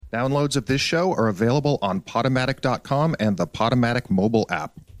Downloads of this show are available on Podomatic.com and the Podomatic mobile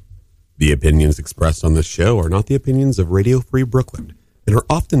app. The opinions expressed on this show are not the opinions of Radio Free Brooklyn and are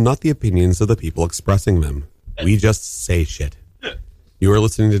often not the opinions of the people expressing them. We just say shit. You are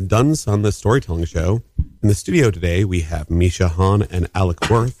listening to Duns on the Storytelling Show. In the studio today, we have Misha Hahn and Alec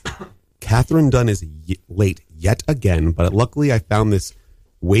Worth. Catherine Dunn is late yet again, but luckily I found this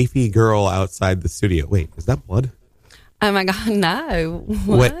wafy girl outside the studio. Wait, is that blood? Oh my God, no.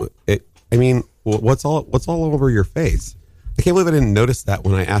 What? What's all over your face? I can't believe I didn't notice that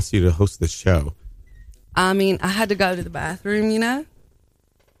when I asked you to host this show. I mean, I had to go to the bathroom, you know?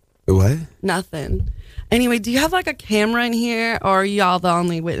 What? Nothing. Anyway, do you have like a camera in here, or are y'all the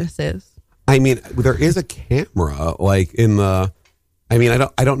only witnesses? I mean, there is a camera, like in the. I mean,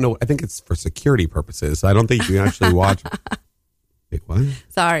 I don't know. I think it's for security purposes. I don't think you can actually watch. Wait, what?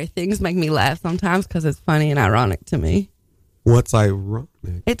 Sorry, things make me laugh sometimes because it's funny and ironic to me. What's ironic?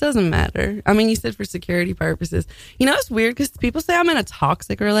 It doesn't matter. I mean, you said for security purposes. You know, it's weird because people say I'm in a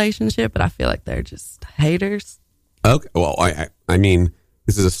toxic relationship, but I feel like they're just haters. Okay, well, I mean,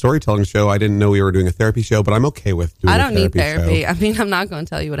 this is a storytelling show. I didn't know we were doing a therapy show, but I'm okay with doing. I don't need therapy. Show. I mean, I'm not going to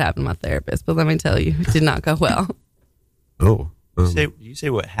tell you what happened to my therapist, but let me tell you, it did not go well. Oh, you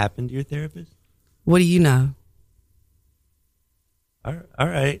say what happened to your therapist? What do you know? All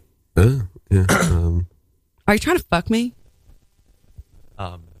right. Yeah. Are you trying to fuck me?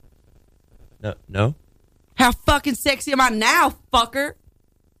 No. How fucking sexy am I now, fucker?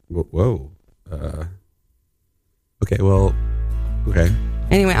 Whoa. Okay, well, okay.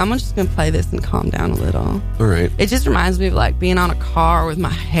 Anyway, I'm just going to play this and calm down a little. All right. It just reminds me of like being on a car with my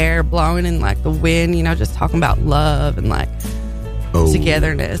hair blowing in like the wind, you know, just talking about love and like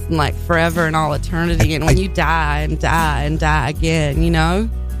togetherness and like forever and all eternity. And when you die and die and die again, you know?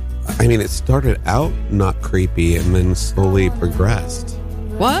 I mean, it started out not creepy and then slowly progressed.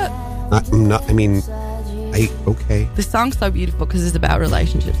 What? Okay. This song's so beautiful because it's about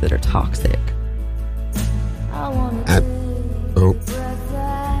relationships that are toxic.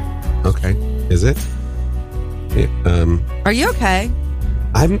 Okay. Is it? Yeah, Are you okay?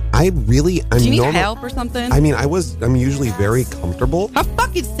 I'm Do you need normal. help or something? I mean, I'm usually very comfortable. How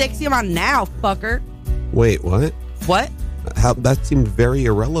fucking sexy am I now, fucker? Wait, what? What? How that seemed very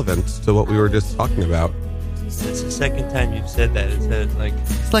irrelevant to what we were just talking about. It's the second time you've said that. Is that like?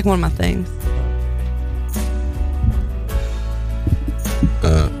 It's like one of my things.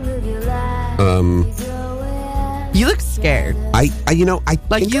 You look scared. You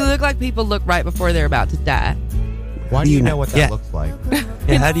look like people look right before they're about to die. Why do you know what that looks like?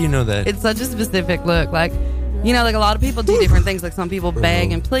 Yeah, how do you know that? It's such a specific look. Like, you know, like a lot of people do different things. Like some people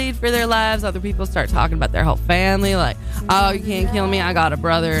beg and plead for their lives. Other people start talking about their whole family. Like, oh, you can't kill me. I got a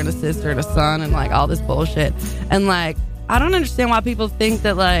brother and a sister and a son and like all this bullshit. And like, I don't understand why people think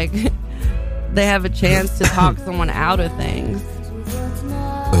that like they have a chance to talk someone out of things.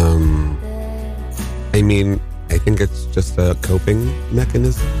 I mean, I think it's just a coping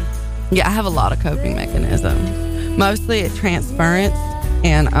mechanism. Yeah, I have a lot of coping mechanisms. Mostly at transference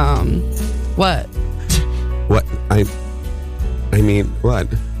and what? What? I mean, what?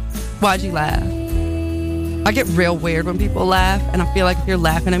 Why'd you laugh? I get real weird when people laugh, and I feel like if you're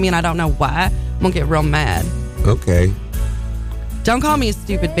laughing at me and I don't know why, I'm gonna get real mad. Okay. Don't call me a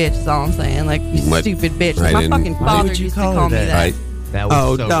stupid bitch, is all I'm saying. Like, you stupid bitch. My fucking father used to call me that. That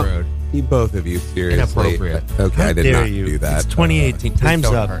was so rude. You both of you, seriously. Inappropriate. Okay, I did not do that. It's 2018. Time's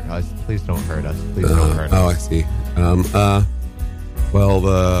up. Please don't hurt us. Please don't hurt us. Oh, I see. Well,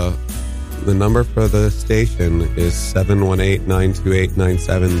 the number for the station is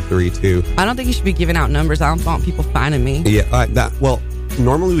 718-928-9732. I don't think you should be giving out numbers. I don't want people finding me. Yeah,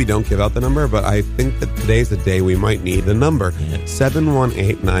 normally we don't give out the number, but I think that today's the day we might need the number.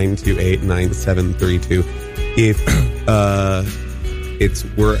 718-928-9732. If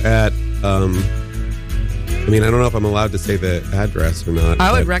we're at I mean, I don't know if I'm allowed to say the address or not.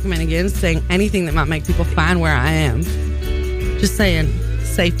 I would recommend again saying anything that might make people find where I am. Just saying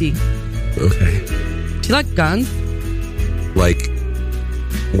safety. Okay. Do you like guns? Like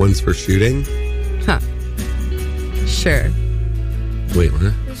ones for shooting? Huh. Sure. Wait,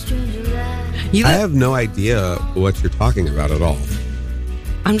 what? I have no idea what you're talking about at all.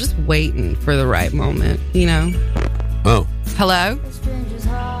 I'm just waiting for the right moment, you know? Oh. Hello?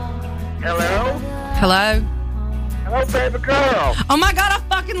 Hello? Hello? Hello, baby girl. Oh my God, I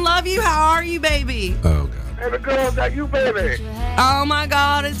fucking love you. How are you, baby? Oh, God. Baby girl, is that you, baby? Oh my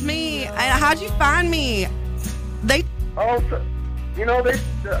God, it's me. How'd you find me? Oh, so, you know,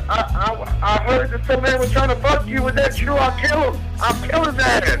 I heard that some man was trying to fuck you. Was that true? I'll kill him. I'll kill his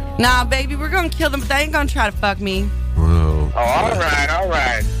ass. Nah, baby, we're gonna kill them, but they ain't gonna try to fuck me. Whoa. Oh, all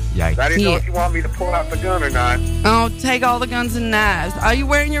right. right. I didn't know Yeah. if you want me to pull out the gun or not. Oh, take all the guns and knives. Are you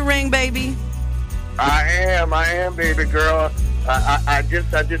wearing your ring, baby? I am, baby girl. I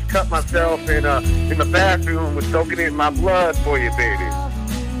just cut myself in the bathroom with soaking it in my blood for you, baby.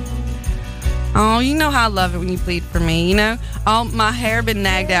 Oh, you know how I love it when you plead for me. You know, all my hair been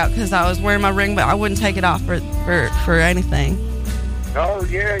nagged out because I was wearing my ring, but I wouldn't take it off for anything. Oh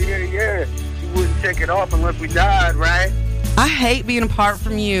yeah. You wouldn't take it off unless we died, right? I hate being apart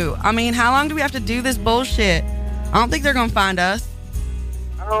from you. I mean, how long do we have to do this bullshit? I don't think they're gonna find us.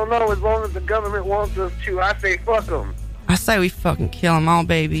 I don't know. As long as the government wants us to, I say fuck them. I say we fucking kill them all,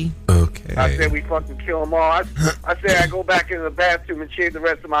 baby. Okay. I say we fucking kill them all. I say I go back into the bathroom and shave the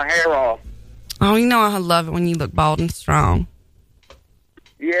rest of my hair off. Oh, you know I love it when you look bald and strong.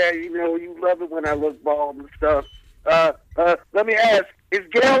 Yeah, you know, you love it when I look bald and stuff. Let me ask, is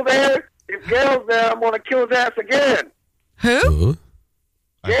Gail there? If Gail's there, I'm going to kill his ass again. Who?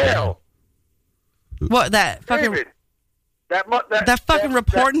 Gail. What, that fucking... David. That fucking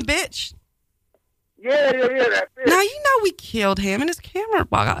reporting bitch? Yeah, that bitch. Now, you know we killed him and his camera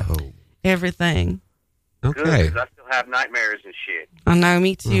got everything. Good, Okay. 'cause I still have nightmares and shit. I know,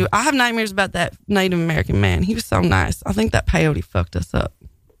 me too. I have nightmares about that Native American man. He was so nice. I think that peyote fucked us up.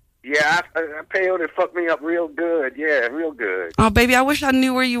 Yeah, peyote fucked me up real good. Yeah, real good. Oh, baby, I wish I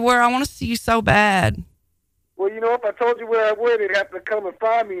knew where you were. I want to see you so bad. Well, you know, if I told you where I would, they'd have to come and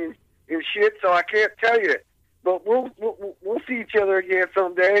find me and shit, so I can't tell you. But we'll see each other again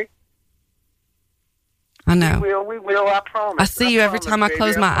someday. I know. We will, I promise. I see you every promise, time I baby,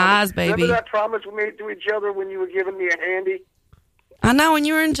 close my promise. eyes, baby. Remember that promise we made to each other when you were giving me a handy? I know, when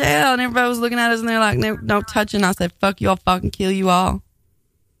you were in jail and everybody was looking at us and they're like, no touching. I said, fuck you, I'll fucking kill you all.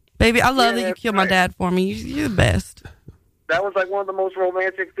 Baby, I love that you that's killed my right. dad for me. You're the best. That was like one of the most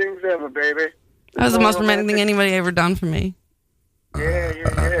romantic things ever, baby. That was the most romantic thing anybody ever done for me.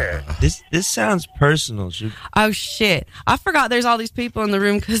 Yeah. This sounds personal. Oh, shit. I forgot there's all these people in the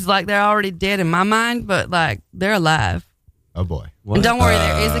room because, like, they're already dead in my mind, but, like, they're alive. Oh, boy. And don't worry,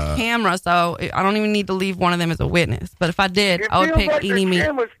 there is a camera, so I don't even need to leave one of them as a witness. But if I did, I would feels pick like any me. There's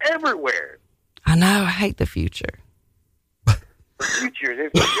cameras everywhere. I know, I hate the future. The future.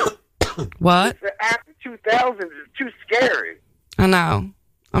 What? The after 2000s is too scary. I know.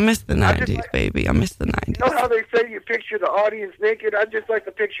 I miss the I just 90s, like- baby. I miss the 90s. You know how they say you picture the audience naked? I just like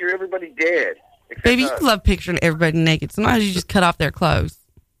to picture everybody dead. Except Baby, you us. love picturing everybody naked. Sometimes you just cut off their clothes.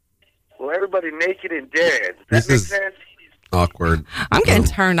 Well, everybody naked and dead. Does This that make is- sense? Awkward. I'm getting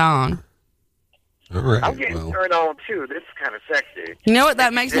turned on. All right. I'm getting well, turned on, too. This is kind of sexy. You know what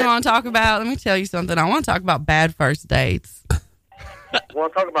that makes me want to talk about? Let me tell you something. I want to talk about bad first dates.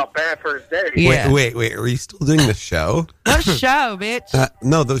 Want to talk about bad first dates? Yeah. Wait. Are you still doing the show? What show, bitch?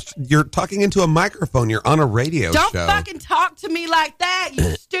 No, you're talking into a microphone. You're on a radio Don't show. fucking talk to me like that, you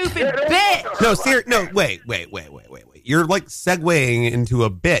stupid bitch. No, no, wait. You're like segueing into a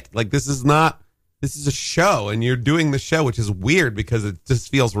bit. Like this is a show and you're doing the show, which is weird because it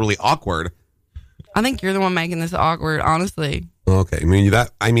just feels really awkward. I think you're the one making this awkward, honestly. Okay.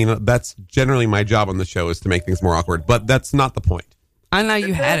 I mean, that's generally my job on the show is to make things more awkward, but that's not the point. I know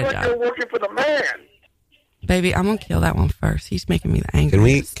you had a Sounds like you're job. working for the man. Baby, I'm going to kill that one first. He's making me the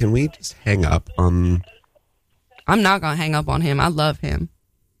angriest. Can we just hang up on... I'm not going to hang up on him. I love him.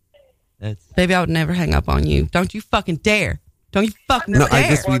 That's Baby, I would never hang up on you. Don't you fucking dare. Don't you fucking No,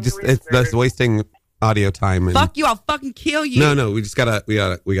 dare. that's wasting audio time. And, Fuck you, I'll fucking kill you. No, we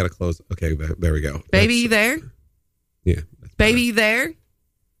gotta close. Okay, there we go. Baby, you there? Yeah. Baby, you there?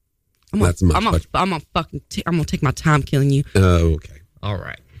 I'm gonna take my time killing you. Oh, okay. All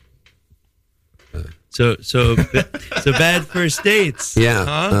right. so bad first dates. Yeah.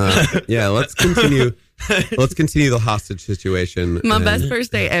 Huh? Yeah. Let's continue. Let's continue the hostage situation. My best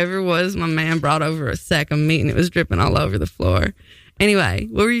first date ever was my man brought over a sack of meat and it was dripping all over the floor. Anyway,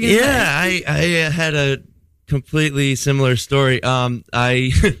 what were you gonna say? Yeah, I had a completely similar story.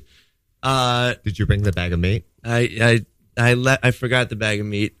 Did you bring the bag of meat? I forgot the bag of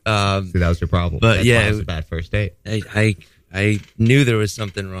meat. See, that was your problem. But That's yeah, why it was a bad first date. I knew there was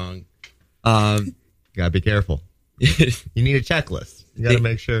something wrong. You gotta be careful. You need a checklist. You gotta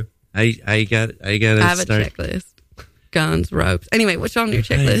make sure. I gotta I have a start. checklist. Guns, ropes. Anyway, what's on your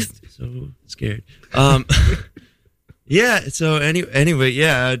checklist? I'm so scared. Yeah. So anyway,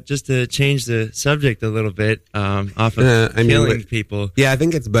 yeah. Just to change the subject a little bit, off of killing people. Yeah, I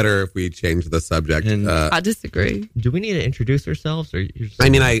think it's better if we change the subject. And- I disagree. Do we need to introduce ourselves, or you're just I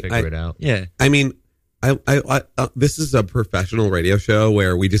mean, gonna figure it out? Yeah. I mean, This is a professional radio show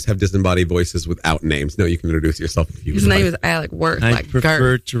where we just have disembodied voices without names. No, you can introduce yourself if you His would name like. is Alec Worth. I like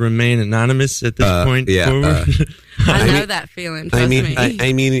prefer to remain anonymous at this point forward. I know that feeling. Trust me.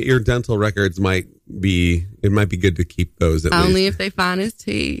 I mean, your dental records might be good to keep those at Only least. if they find his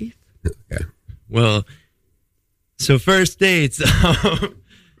teeth. Okay. Well, so first dates.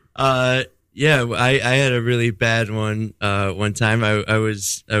 Yeah, I had a really bad one one time. I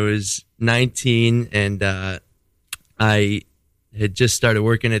was 19 and I had just started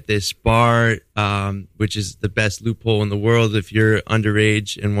working at this bar, which is the best loophole in the world if you're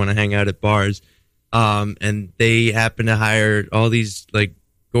underage and want to hang out at bars. And they happened to hire all these like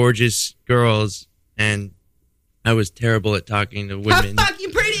gorgeous girls, and I was terrible at talking to women. How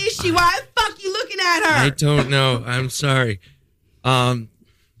fucking pretty is she? Why the fuck you looking at her? I don't know. I'm sorry.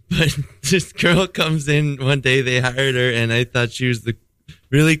 But this girl comes in one day, they hired her, and I thought she was the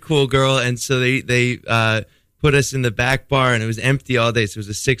really cool girl. And so they put us in the back bar, and it was empty all day. So it was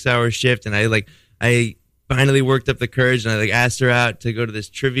a 6-hour shift. And I finally worked up the courage, and I asked her out to go to this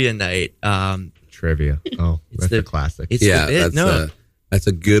trivia night. Trivia. Oh, that's a classic. That's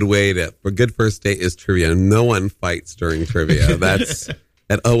a good way a good first date is trivia. No one fights during trivia.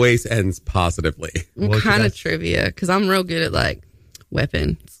 That always ends positively. What kind of trivia? Because I'm real good at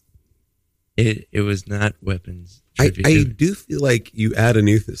weapons. It was not weapons. I do feel like you add a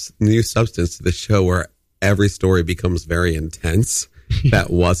new substance to the show where every story becomes very intense. That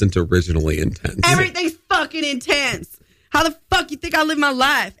wasn't originally intense. Everything's fucking intense. How the fuck you think I live my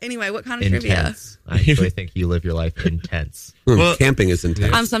life? Anyway, what kind of Intense. I actually think you live your life intense. Well, camping is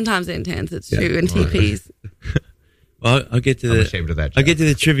intense. I'm sometimes intense. It's true. And TPs. Well, I'll get to I'm ashamed of that joke. I'll get to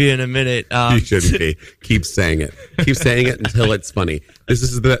the trivia in a minute. You shouldn't be. Keep saying it. Keep saying it until it's funny. This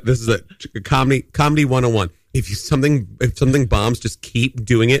is a comedy 101. If something bombs, just keep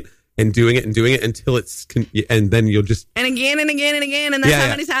doing it and doing it and doing it until it's and then you'll just and again and again and again, and that's how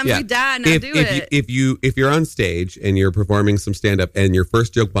many times we die. Now do it. If you're on stage and you're performing some stand up and your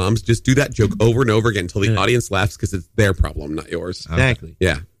first joke bombs, just do that joke over and over again until the audience laughs because it's their problem, not yours. Exactly.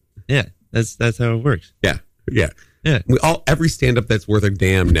 Yeah. That's how it works. Yeah. Yeah. Every stand up that's worth a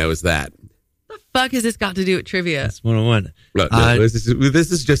damn knows that. What the fuck has this got to do with trivia? That's 101. No, this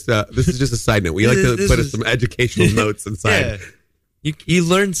is just a side note. We like to put some educational notes inside. Yeah. You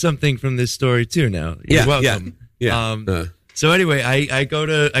learned something from this story too. Now you're welcome. Yeah. So anyway, I go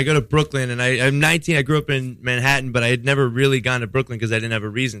to Brooklyn, and I'm 19. I grew up in Manhattan, but I had never really gone to Brooklyn because I didn't have a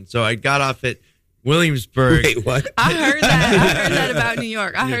reason. So I got off at Williamsburg. Wait, what? I heard that about New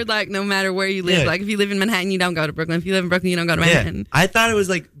York. I heard no matter where you live, if you live in Manhattan, you don't go to Brooklyn. If you live in Brooklyn, you don't go to Manhattan. I thought it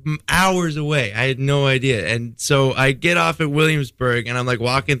was hours away. I had no idea. And so I get off at Williamsburg, and I'm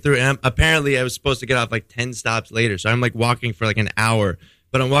walking through, and apparently I was supposed to get off 10 stops later. So I'm walking for an hour,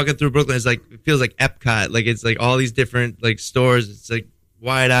 but I'm walking through Brooklyn. It's it feels like Epcot. It's all these different stores. It's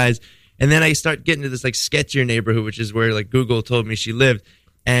wide eyes. And then I start getting to this sketchier neighborhood, which is where Google told me she lived.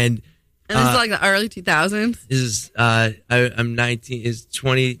 And this is the early 2000s? This is, I'm 19, is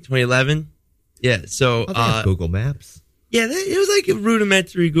 2011? Yeah, so. Google Maps? Yeah, it was a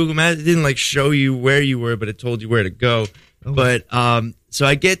rudimentary Google Maps. It didn't show you where you were, but it told you where to go. Oh. But, so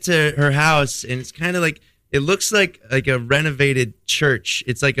I get to her house, and it's kind of it looks like a renovated church.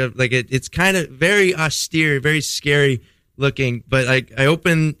 It's it's kind of very austere, very scary looking. But I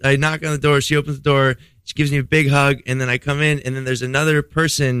knock on the door, she opens the door, she gives me a big hug, and then I come in, and then there's another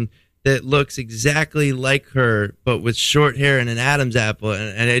person that looks exactly like her, but with short hair and an Adam's apple.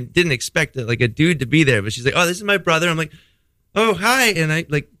 And I didn't expect it, a dude to be there. But she's like, "Oh, this is my brother." I'm like, "Oh, hi." And I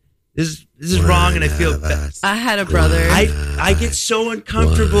this is wrong, and I feel bad. I had a brother. I get so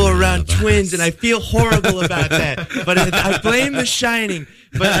uncomfortable around twins, and I feel horrible about that. But I blame The Shining.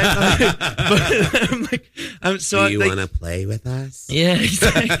 But I'm so. Do you want to play with us? Yeah,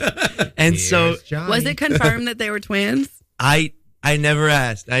 exactly. And so, was it confirmed that they were twins? I never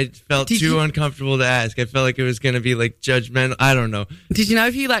asked. I felt too uncomfortable to ask. I felt like it was going to be judgmental. I don't know. Did you know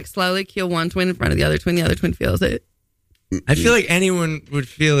if you slowly kill one twin in front of the other twin feels it? I feel like anyone would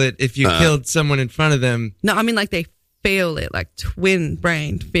feel it if you killed someone in front of them. No, I mean they feel it, twin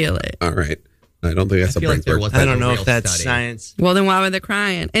brain feel it. All right. I don't think that's a brain work. I don't know if that's science. Well, then why were they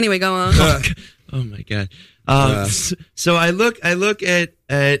crying? Anyway, go on. Oh my God. So I look at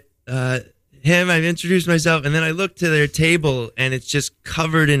him, I've introduced myself, and then I look to their table, and it's just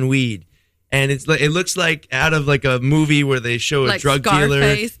covered in weed. And it looks like out of a movie where they show a drug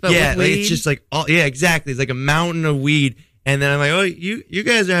Scarface, dealer. But with weed. It's just exactly. It's a mountain of weed. And then I'm like, "Oh, you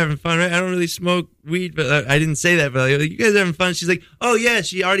guys are having fun, right? I don't really smoke weed," but I didn't say that. But you guys are having fun. She's like, "Oh yeah,"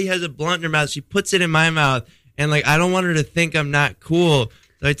 she already has a blunt in her mouth. She puts it in my mouth, and I don't want her to think I'm not cool.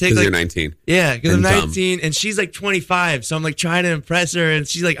 So I take Because like you're 19. yeah, because I'm And dumb. 19 and she's like 25, so I'm like trying to impress her, and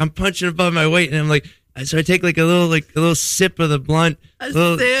she's like I'm punching above my weight, and I'm like. So I take like a little sip of the blunt. A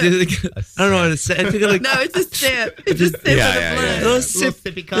little, sip. I don't know what to say. I took like No, it's a sip. It's a sip Yeah, of the yeah, blood. yeah. a little sip,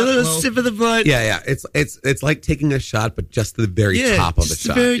 sippy cup, a little little- sip of the blunt. Yeah. It's like taking a shot, but just the very top of the just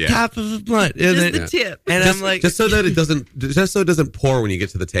shot. the very yeah. top of the blunt. And Just then- the tip. And Just, I'm like, just so it doesn't pour when you get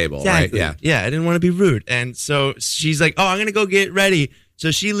to the table, exactly. right? Yeah. I didn't want to be rude. And so she's like, oh, I'm going to go get ready.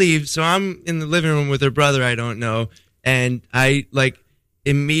 So she leaves. So I'm in the living room with her brother I don't know. And I like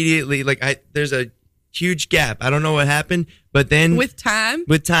immediately, there's a huge gap. I don't know what happened, but then With time,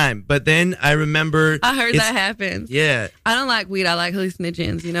 but then I remember. I heard it's- that happens. Yeah. I don't like weed. I like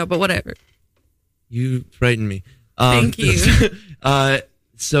hallucinogens, but whatever. You frightened me. Thank you.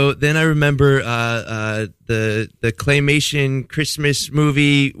 So then I remember the claymation Christmas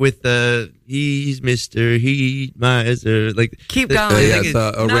movie with the he's Mr. He Miser, like Keep the- going. I Yeah, think it's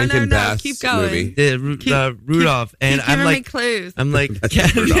a No, Rankin no, Bass keep going. movie. Rudolph, and Keep I'm giving me like, clues. I'm like, That's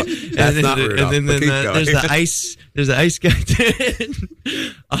not Rudolph. That's not Rudolph, And but then keep going. there's the ice guy.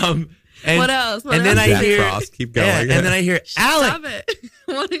 And, What else? What and then else? I Jack hear, Frost, keep going. yeah, and then I hear Alec. Stop it.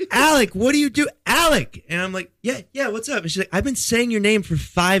 What do you- Alec, what do you do? Alec. And I'm like, yeah, what's up? And she's like, I've been saying your name for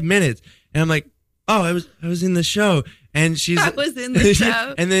 5 minutes. And I'm like, oh, I was in the show. And she's I was in the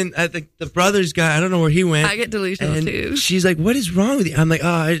show. And then the brother's guy, I don't know where he went. I get delusional and too. she's like, what is wrong with you? I'm like, oh,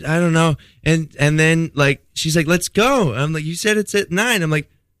 I don't know. And then like, she's like, let's go. I'm like, you said it's at 9. I'm like,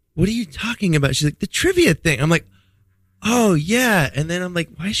 what are you talking about? She's like, the trivia thing. I'm like, oh yeah. And then I'm like,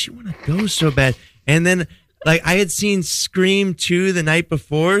 why does she want to go so bad? And then like I had seen Scream 2 the night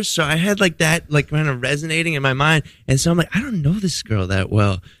before, so I had like that like kind of resonating in my mind. And so I'm like, I don't know this girl that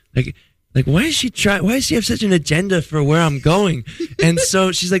well. Like why does she have such an agenda for where I'm going? And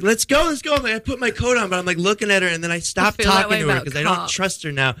so she's like, let's go. I'm like, I put my coat on, but I'm like looking at her, and then I stop feel that talking way to her about because I don't cops. trust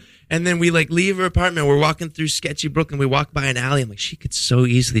her now. And then we like leave her apartment. We're walking through sketchy Brooklyn. We walk by an alley. I'm like, she could so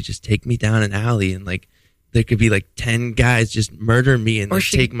easily just take me down an alley, and like there could be like 10 guys just murder me and Or like,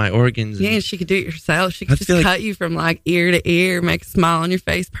 she- take my organs. Yeah, And, and she could do it herself. She I could just feel like- cut you from like ear to ear, make a smile on your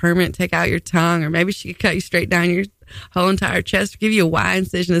face permanent, take out your tongue, or maybe she could cut you straight down your whole entire chest, or give you a Y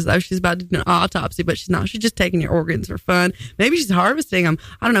incision as though she's about to do an autopsy, but she's not. She's just taking your organs for fun. Maybe she's harvesting them.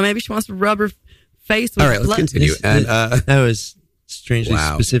 I don't know. Maybe she wants to rub her face with All right, let's blood. continue. And that was strangely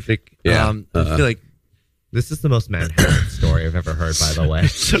Wow. specific. Yeah. I feel like This is the most Manhattan story I've ever heard, by the way.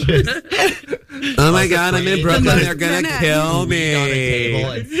 oh my God, I'm in Brooklyn. most They're gonna Manhattan. kill On a table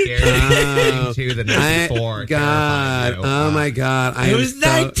me. and scared me to the night before. God. terrifying you. Oh my God. I I am was so-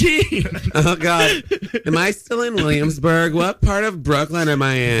 19. Oh God. Am I still in Williamsburg? What part of Brooklyn am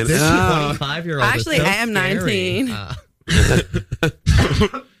I in? This Oh. 25-year-old Actually, is so I am scary. 19.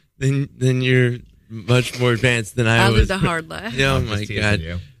 then you're much more advanced than I I was. lived a hard life. Oh I'm my just teasing God.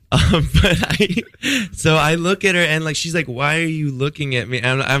 you. So I look at her and like she's like, "Why are you looking at me?"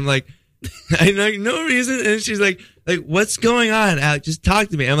 I'm like, "I know no reason." And she's like, "What's going on, Alec? Just talk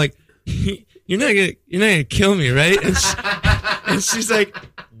to me." I'm like, "You're not gonna kill me, right?" And she's like,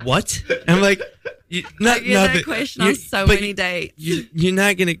 "What?" I'm like, I get that question on so but many dates. You're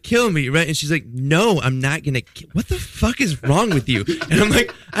not gonna kill me, right?" And she's like, "No, I'm not gonna. What the fuck is wrong with you?" And I'm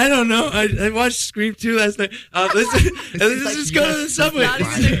like, "I don't know. I watched Scream 2 last night. Let's like just you go to guys- the subway." Not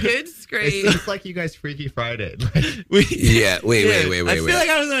even a good It scream. seems like you guys Freaky Friday. Yeah. Wait. I feel like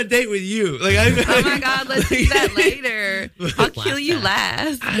I was on a date with you. Like, Oh my God, let's do that later. I'll kill you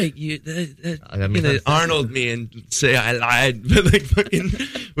last. mean, You know, that's- Arnold me and say I lied, but like fucking.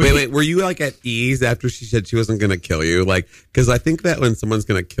 Wait. Were you like at ease after she said she wasn't going to kill you? Like, because I think that when someone's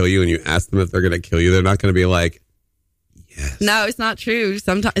going to kill you and you ask them if they're going to kill you, they're not going to be like, yes. No, it's not true.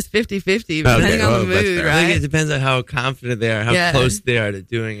 Sometimes it's 50-50, Okay, depending on well, the that's mood, fair. I think it right? depends on how confident they are, how Yeah. close they are to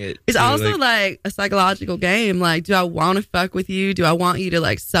doing it. It's So, also like a psychological game. Like, do I want to fuck with you? Do I want you to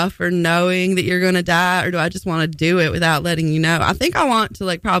like suffer knowing that you're going to die? Or do I just want to do it without letting you know? I think I want to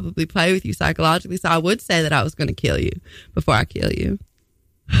like probably play with you psychologically. So I would say that I was going to kill you before I kill you.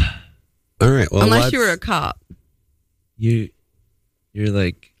 All right. Well, Unless you were a cop. you're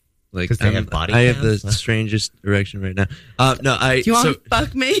like 'Cause they have body I have the cams? strangest erection right now. No, I. Do you want so, to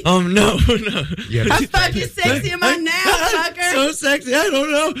fuck me? no. You have How to- fucking sexy am I now, fucker? So sexy. I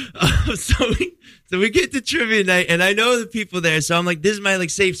don't know. So we get to trivia night, and I know the people there, so I'm like, this is my like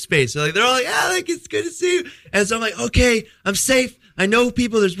safe space. So like they're all like, Alec, it's good to see you. And so I'm like, okay, I'm safe. I know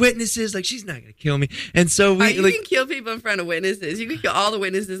people. There's witnesses. Like she's not gonna kill me. And so we You like. can kill people in front of witnesses. You can kill all the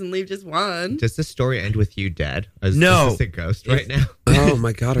witnesses and leave just one. Does this story end with you dead? No. Is this a ghost right now? Oh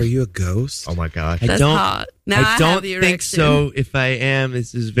my God, are you a ghost? Oh my God. I That's don't- hot. Now I, I have don't the think erection. so. If I am,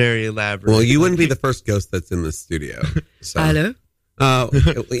 this is very elaborate. Well, you wouldn't be the first ghost that's in the studio. So. Hello?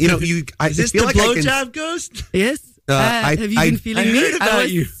 I Is this feel the like I can. blowjob ghost? Yes. Have you been feeling I me? heard about I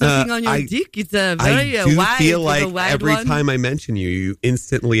was you. sucking on your I- dick. It's a very I do wide, feel it's like a wide every one. time I mention you, you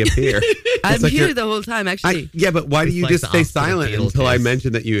instantly appear. I'm It's like here you're- the whole time, actually. Yeah, but why do It's you like just the stay opposite of silent Beatles until I days.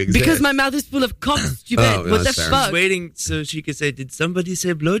 mention that you exist? Because my mouth is full of cock, stupid. Oh, what the that's fair. fuck? She's waiting so she could say, "Did somebody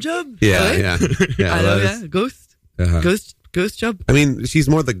say blowjob?" yeah, Really? yeah. I know, that is- yeah. Ghost. uh-huh. Ghost job. I mean, she's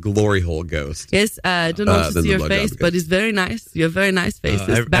more the glory hole ghost. Yes, I don't want to than see the your blowjob face, ghost. but it's very nice. You have very nice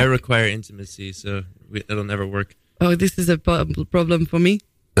faces. I require intimacy, so it'll never work. Oh, this is a problem for me.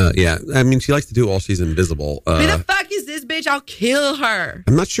 Yeah, I mean, she likes to do all she's invisible. Who the fuck is this bitch? I'll kill her.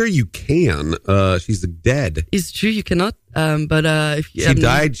 I'm not sure you can. She's dead. It's true, you cannot. But if you, She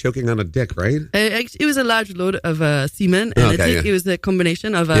died choking on a dick, right? It was a large load of semen, and Okay, I think yeah. it was a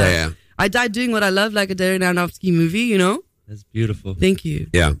combination of. Yeah. I died doing what I love, like a Darren Aronofsky movie. You know. That's beautiful. Thank you.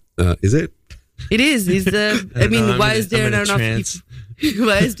 Yeah. Is it? It is. He's I mean, know, why I'm is in a Darren trance. Aronofsky?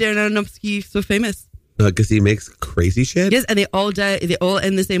 Why is Darren Aronofsky so famous? Because he makes crazy shit? Yes, and they all die. They all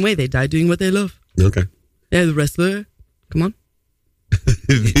end the same way. They die doing what they love. Okay. Yeah, the wrestler. Come on.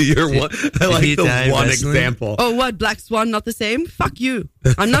 You're one, I like he the die one wrestling? example. Oh, what? Black Swan not the same? Fuck you.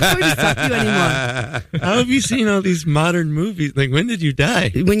 I'm not going to fuck you anymore. How have you seen all these modern movies? Like, when did you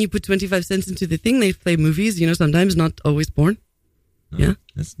die? When you put 25 cents into the thing, they play movies, sometimes not always porn. Yeah.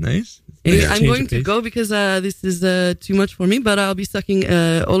 That's nice. Anyway, Yeah. I'm Change going of to pace. go because this is too much for me, but I'll be sucking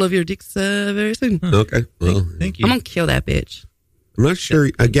all of your dicks very soon. Okay. Well, Thank you. I'm going to kill that bitch. I'm not sure.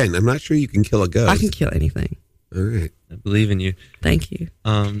 Again, I'm not sure you can kill a ghost. I can kill anything. All right. I believe in you. Thank you.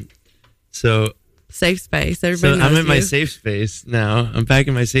 So Safe space. Everybody knows I'm in my you. safe space now. I'm back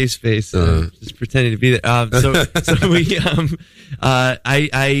in my safe space. Uh-huh. Just pretending to be there. So we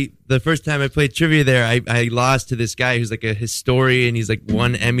the first time I played trivia there, I lost to this guy who's like a historian. He's like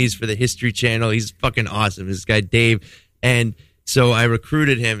won Emmys for the History Channel. He's fucking awesome. This guy Dave, and so I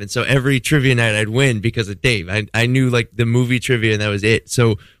recruited him. And so every trivia night I'd win because of Dave. I knew like the movie trivia and that was it.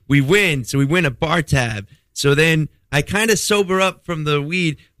 So we win. So we win a bar tab. So then I kind of sober up from the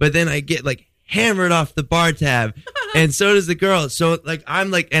weed, but then I get like hammered off the bar tab, and so does the girl. So like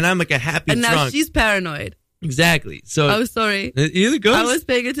I'm like a happy And now drunk. she's paranoid. Exactly. So Oh, sorry. you're the ghost. I was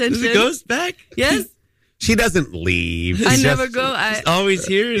paying attention. Is the ghost back? Yes. She doesn't leave. I She's never just- go. She's always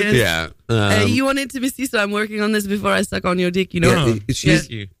here. Yes. Yeah. You want intimacy, so I'm working on this before I suck on your dick, Yeah, Yes.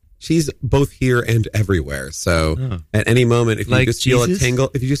 she's both here and everywhere. So Oh. at any moment, if Like you just feel a Jesus?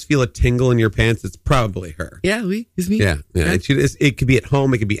 tingle, in your pants, it's probably her. Yeah, oui, it's me. Yeah. And it could be at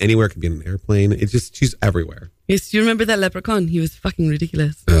home. It could be anywhere. It could be in an airplane. She's everywhere. Yes, you remember that leprechaun? He was fucking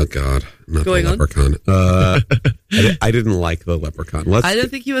ridiculous. Oh God, not Going the on? leprechaun. I didn't like the leprechaun. I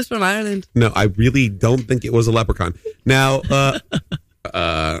don't think he was from Ireland. No, I really don't think it was a leprechaun. Now,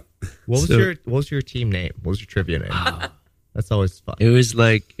 What was your team name? What was your trivia name? That's always fun. It was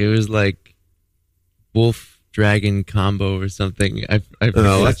like wolf dragon combo or something. I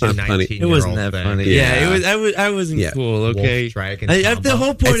Oh, that's not funny. It wasn't that funny. Yeah, it was. I wasn't Yeah. cool. Okay, Wolf dragon the combo.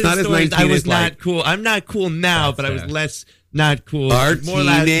 whole point It's of not the as story is 19 I was as, like- not cool. I'm not cool now, That's but I was fair. less not cool. our More team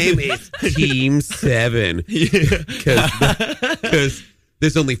like- name is Team 7 because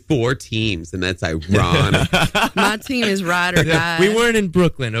there's only 4 teams, and that's ironic. My team is ride or die. We weren't in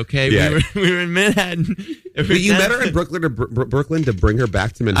Brooklyn, okay? Yeah. We were in Manhattan. But you met her in Brooklyn to bring her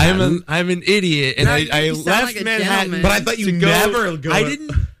back to Manhattan. I'm an idiot, and No, I you sound left like a Manhattan. gentleman. But I thought you to go- never go.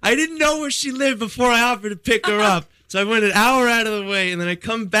 I didn't know where she lived before I offered to pick her up. So I went an hour out of the way, and then I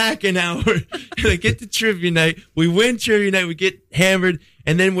come back an hour, and I get to trivia night. We win trivia night. We get hammered,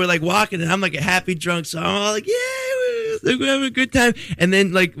 and then we're like walking, and I'm like a happy drunk. So I'm all like, yeah, we're having a good time. And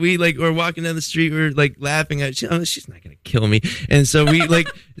then like we're walking down the street, we're like laughing at. She's not gonna kill me. And so we like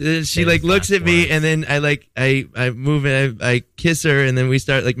she like looks at me, and then I move and I kiss her, and then we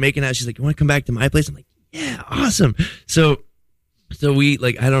start like making out. She's like, you want to come back to my place? I'm like, yeah, awesome. So we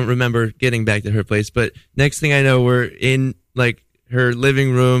like I don't remember getting back to her place, but next thing I know, we're in like her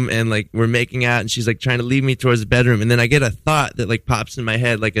living room and like we're making out, and she's like trying to lead me towards the bedroom, and then I get a thought that like pops in my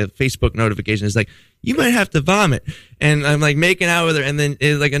head like a Facebook notification. It's like, you might have to vomit, and I'm like making out with her, and then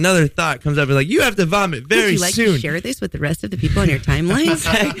like another thought comes up, and like, you have to vomit very Would you like soon. to share this with the rest of the people on your timeline?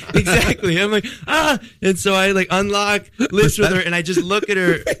 Exactly. I'm like, and so I like unlock lips with her, and I just look at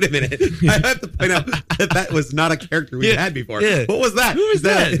her. Wait a minute. I have to point out that was not a character we had before. Yeah. What was that? Who is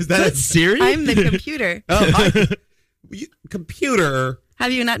that? Is that Siri? I'm the computer. computer?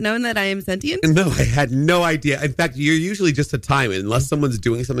 Have you not known that I am sentient? No, I had no idea. In fact, you're usually just a time unless someone's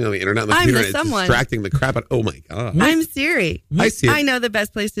doing something on the internet on the I'm computer the and it's someone. distracting the crap out. Oh my God. I'm Siri. I see it. I know the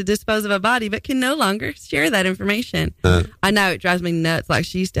best place to dispose of a body, but can no longer share that information. I know it drives me nuts. Like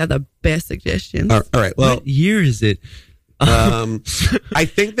she used to have the best suggestions. All right. Well, What year is it? I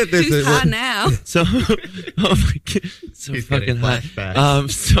think that there's Who's high now? So, oh my god, so He's fucking getting high.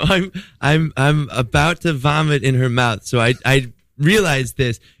 flashbacks. So I'm about to vomit in her mouth. So I realized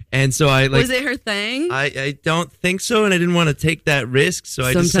this, and so I like. Was it her thing? I don't think so, and I didn't want to take that risk. So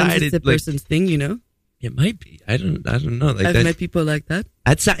I Sometimes decided it's a person's thing, you know. it might be. I don't know. Like I've that, met people like that.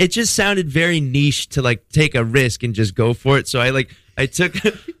 it just sounded very niche to like take a risk and just go for it. So I took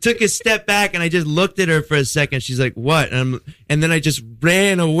a step back and I just looked at her for a second. She's like, "What?" And then I just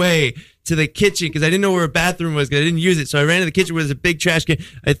ran away to the kitchen because I didn't know where her bathroom was because I didn't use it. So I ran to the kitchen where there's a big trash can.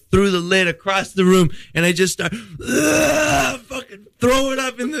 I threw the lid across the room and I just started fucking throwing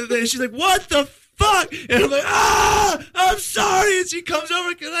up in the thing. She's like, "What the fuck?" And I'm like, I'm sorry. And she comes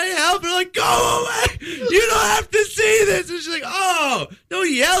over, "Can I help?" And I'm like, "Go away. You don't have to see this." And she's like, "Oh,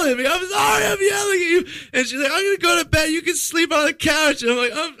 don't yell at me. I'm sorry. I'm yelling at you." And she's like, "I'm going to go to bed. You can sleep on the couch." And I'm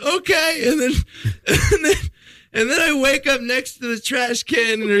like, "Okay." And then I wake up next to the trash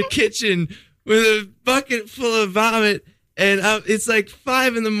can in her kitchen with a bucket full of vomit. And it's like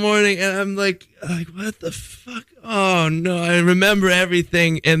 5 a.m. and I'm like, what the fuck? Oh no. I remember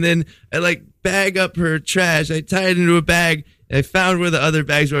everything. And then I like bag up her trash. I tied it into a bag. And I found where the other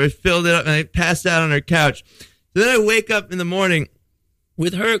bags were. I filled it up and I passed out on her couch. So then I wake up in the morning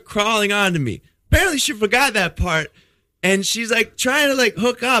with her crawling onto me. Apparently she forgot that part. And she's like trying to like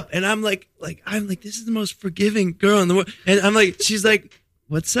hook up. And I'm like, this is the most forgiving girl in the world. And I'm like, she's like,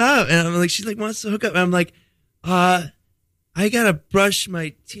 "What's up?" And I'm like, she's like, wants to hook up. And I'm like, I gotta brush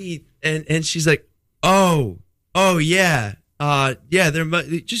my teeth. And she's like, oh yeah.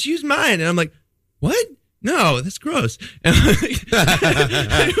 Just use mine. And I'm like, what? No, that's gross. And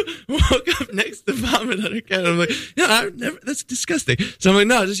I woke up next to vomit on her couch. I'm like, no, that's disgusting. So I'm like,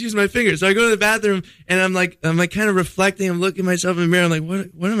 no, just use my fingers. So I go to the bathroom and I'm like kind of reflecting. I'm looking at myself in the mirror. I'm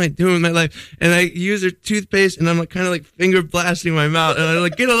like, what am I doing with my life? And I use her toothpaste and I'm like kind of like finger blasting my mouth. And I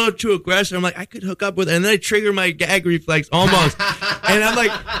like get a little too aggressive. I'm like, I could hook up with her. And then I trigger my gag reflex almost. And I'm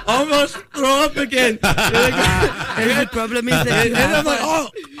like, almost throw up again. And the problem is that you And I'm like, oh,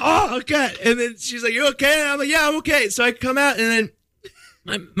 okay. And then she's like, "You okay?" And I'm like, "Yeah, I'm okay." So I come out and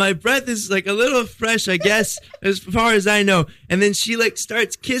then my breath is like a little fresh, I guess, as far as I know. And then she like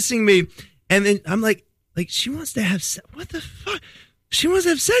starts kissing me. And then I'm like she wants to have what the fuck? She wants to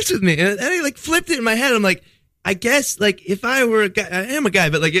have sex with me. And I like flipped it in my head. I'm like, I guess like if I were a guy, I am a guy,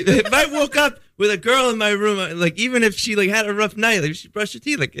 but like if I woke up with a girl in my room, like even if she like had a rough night, like if she brushed her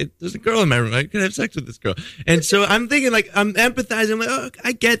teeth, like there's a girl in my room, I could have sex with this girl. And so I'm thinking like I'm empathizing. I'm like, oh,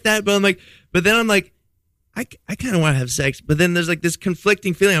 I get that, but then I'm like, I kind of want to have sex, but then there's like this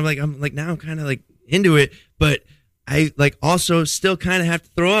conflicting feeling. I'm like now I'm kind of like into it, but I like also still kind of have to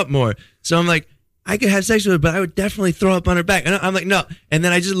throw up more. So I'm like, I could have sex with her, but I would definitely throw up on her back. And I'm like, no. And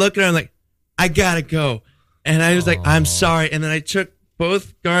then I just look at her. I'm like, I gotta go. And I was like, I'm sorry. And then I took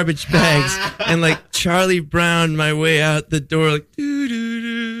both garbage bags and like Charlie Brown my way out the door, like doo doo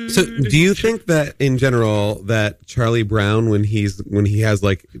doo. So, do you think that in general that Charlie Brown, when he has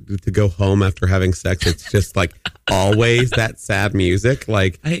like to go home after having sex, it's just like always that sad music,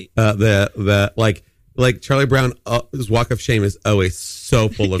 like the like Charlie Brown, his walk of shame is always so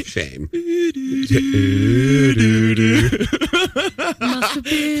full of shame. Must have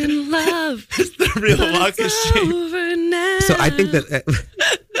been love. It's the real walk of shame. So I think that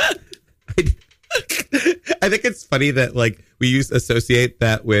I think it's funny that like we associate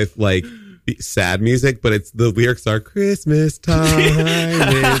that with like sad music, but it's the lyrics are Christmas time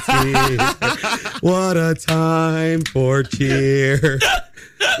is here. What a time for cheer.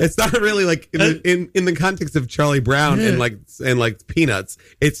 It's not really like in the context of Charlie Brown and like Peanuts.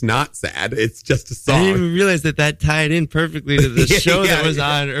 It's not sad. It's just a song. I didn't even realize that tied in perfectly to the show that was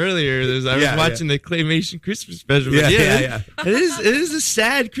on earlier. I was watching the Claymation Christmas special. Yeah. It is a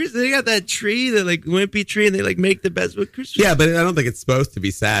sad Christmas. They got that tree, the like wimpy tree, and they like make the best with Christmas. Yeah, but I don't think it's supposed to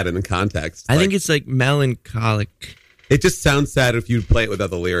be sad in the context. I think it's like melancholic. It just sounds sad if you play it without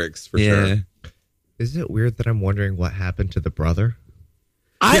the lyrics, for sure. Is it weird that I'm wondering what happened to the brother?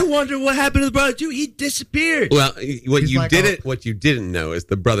 I wonder what happened to the brother too. He disappeared. Well, what you didn't know is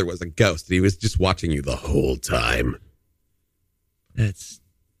the brother was a ghost. He was just watching you the whole time. That's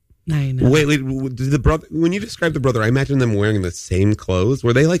I know. Wait, did the brother? When you describe the brother, I imagine them wearing the same clothes.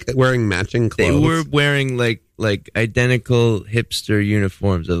 Were they like wearing matching clothes? They were wearing like identical hipster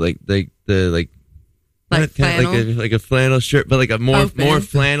uniforms of like flannel, like a flannel shirt, but like a more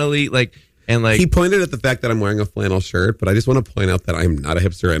flannelly and like he pointed at the fact that I'm wearing a flannel shirt, but I just want to point out that I'm not a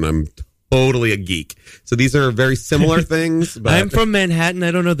hipster and I'm totally a geek. So these are very similar things. But I'm from Manhattan.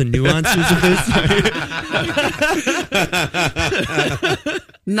 I don't know the nuances of this.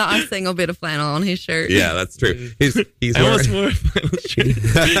 Not a single bit of flannel on his shirt. yeah, that's true. He's I almost wearing, wore a flannel shirt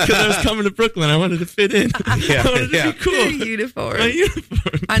because I was coming to Brooklyn. I wanted to fit in. Yeah, I wanted to yeah. be cool. Your uniform. My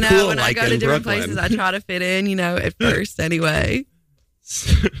uniform. I know. Cool, when I like go to in different Brooklyn. places, I try to fit in, at first anyway.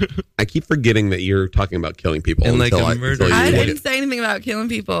 I keep forgetting that you're talking about killing people. And like until a I- murder. until you I look didn't say anything about killing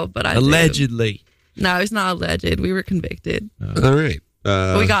people, but I do. Allegedly. No, it's not alleged. We were convicted. at- All right.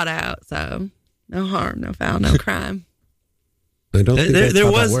 But we got out, so no harm, no foul, no crime. I don't think that's There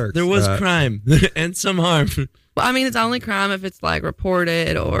how that was works. there was crime and some harm. Well, I mean, it's only crime if it's like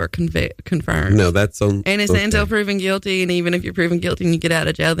reported or confirmed. No, that's Innocent until proven guilty, and even if you're proven guilty and you get out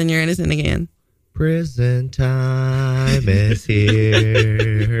of jail, then you're innocent again. Prison time is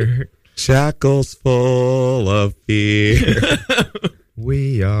here. shackles full of fear.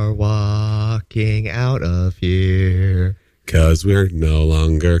 We are walking out of here. 'Cause we're no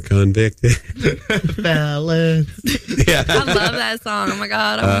longer convicted. Fellas. Yeah. I love that song. Oh my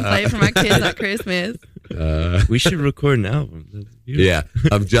God, I want to play it for my kids at Christmas. We should record an album. That's beautiful. Yeah.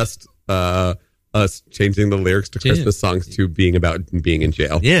 Of just us changing the lyrics to Yeah. Christmas songs to being about being in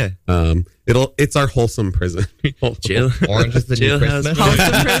jail. Yeah. It's our wholesome prison. Jail. Orange is the new Jailhouse Christmas.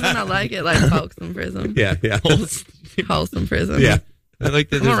 Wholesome prison, I like it. Like wholesome prison. Yeah, yeah. Wholesome prison. Yeah. I like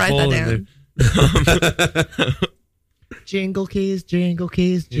that. I'm gonna there's a write hole that in down. there. Jingle keys, jingle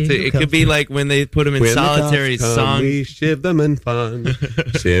keys, jingle It could be like when they put them in When the solitary cops come, songs. we shiv them in fun.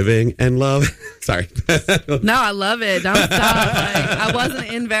 Shiving and love. Sorry. No, I love it. Don't stop. Like, I wasn't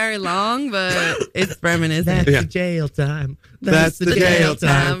in very long, but it's reminiscent. That's Yeah. the jail time. That's the jail time.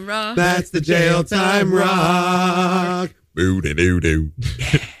 time rock. That's the jail time rock. Boo-doo-doo-doo.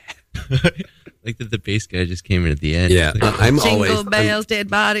 Like that the bass guy just came in at the end. Yeah, Like, I'm Jingle always... bells,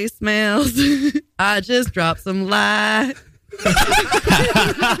 dead body smells. I just dropped some light.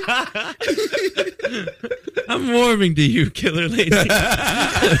 I'm warming to you, killer lady.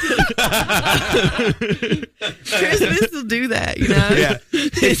 Christmas will do that, you know? Yeah.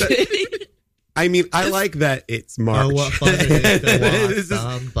 I mean, I like that it's March. Oh, what fun it is to watch This is-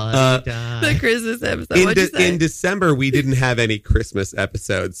 somebody die. The Christmas episode. What'd you say? in December, we didn't have any Christmas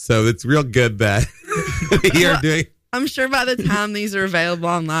episodes, so it's real good that we are doing. I'm sure by the time these are available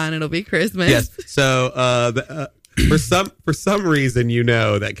online, it'll be Christmas. Yes. So for some reason,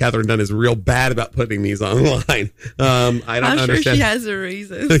 that Catherine Dunn is real bad about putting these online. I don't I'm sure understand. she has a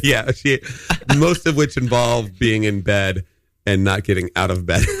reason. Yeah, most of which involve being in bed and not getting out of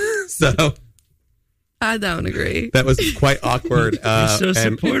bed. So I don't agree. that was quite awkward. You're so and-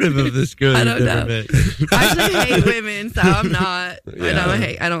 supportive of this girl. I you've don't never know. met. I actually hate women, so I'm not.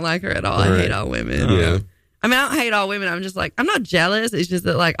 Yeah. I don't like her at all. All I right. hate all women. Yeah. I mean, I don't hate all women. I'm just like, I'm not jealous. It's just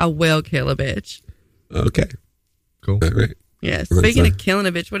that, like, I will kill a bitch. Okay. Cool. All right. Yeah. Speaking of killing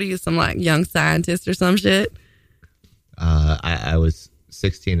a bitch, what are you, some, like, young scientist or some shit? I was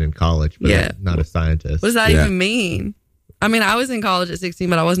 16 in college, but Yeah. I'm not a scientist. What does that Yeah. even mean? I mean, I was in college at 16,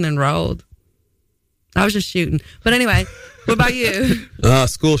 but I wasn't enrolled. I was just shooting. But anyway, what about you?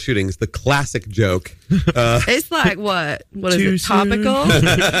 School shootings, the classic joke. It's like, what? What is Too it? soon?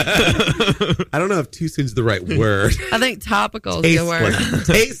 Topical? I don't know if too soon's the right word. I think topical is the word.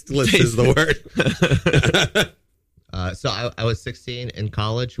 Tasteless is the word. So I was 16 in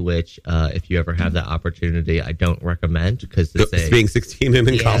college, which if you ever have that opportunity, I don't recommend because it's Being 16 and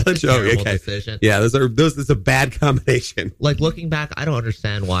in college? It's a terrible decision. Yeah, those is a bad combination. Like looking back, I don't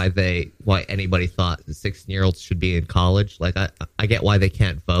understand why anybody thought the 16-year-olds should be in college. Like I get why they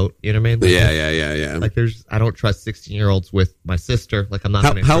can't vote. You know what I mean? Like, Yeah. Like I don't trust 16-year-olds with my sister. Like I'm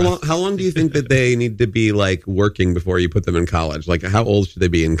not. How long do you think that they need to be like working before you put them in college? Like how old should they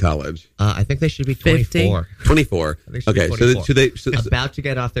be in college? I think they should be 50. 24. 24. I think should be Okay, 24. so they about to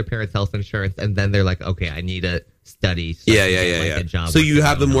get off their parents' health insurance, and then they're like, okay, I need to study. So Yeah. A job So with you my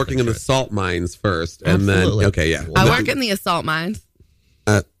have them own working in the health salt mines first, and Absolutely. then okay, yeah. I work in the assault mines.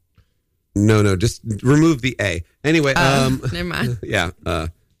 No, just remove the A. Anyway, Never mind. yeah.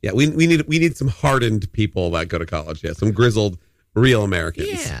 We need some hardened people that go to college. Yeah, some grizzled, real Americans.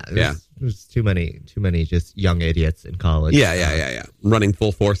 Yeah, there's too many just young idiots in college. Yeah. Running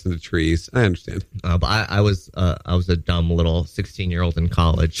full force into trees. I understand. But I was a dumb little 16-year-old in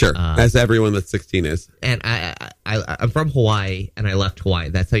college. Sure, as everyone that's 16 is. And I'm from Hawaii, and I left Hawaii.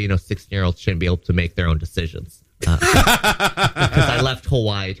 That's how you know 16-year-olds shouldn't be able to make their own decisions. Because I left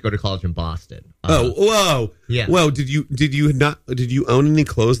Hawaii to go to college in Boston. Whoa. Yeah. Whoa. Did you own any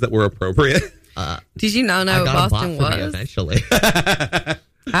clothes that were appropriate? Did you not know I what got Boston them bought for me was? eventually.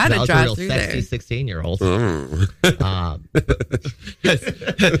 I had That to was a drive real through sexy there. 16-year-old.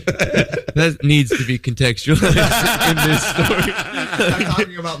 That needs to be contextualized in this story. I'm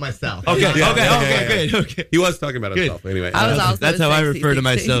talking about myself. Okay, Yeah. good. Okay. He was talking about Good. himself anyway. I was also That's a how I sexy refer to 16.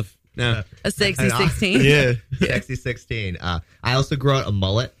 myself now. A sexy And I- 16. Yeah. Sexy 16. I also grew out a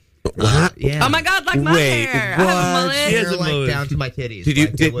mullet. What? Yeah. Oh my God, like my Wait, hair. I have a what? mullet. She has Hair, a like mullet. down to my titties. Did you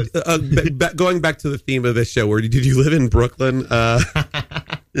Like, it was, going back to the theme of this show? Did you live in Brooklyn?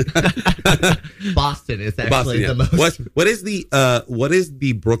 Boston is actually Boston. Yeah. the most. What is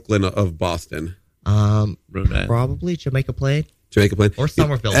the Brooklyn of Boston? Rhode Island. Probably Jamaica Plain. Jamaica Plain Or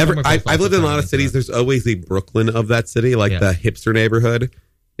Somerville. I've Somerville's lived also in a lot of turning cities. into There's always a Brooklyn of that city, like Yeah. the hipster neighborhood.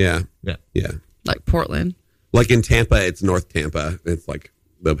 Yeah, Yeah. yeah. Like Portland. Like in Tampa, it's North Tampa. It's like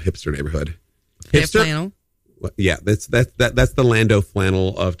the hipster neighborhood. They have flannel. Yeah, that's the Lando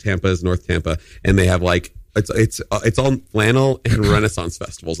flannel of Tampa is North Tampa, and they have like it's all flannel and Renaissance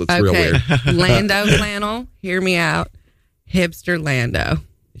festivals. It's real Okay. weird. Lando flannel. Hear me out. Hipster Lando.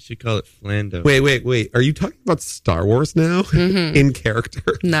 You should call it Flando. Wait. Are you talking about Star Wars now in character?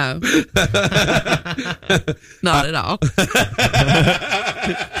 No. Not at all.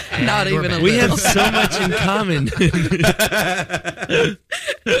 Not even a We little. have so much in common.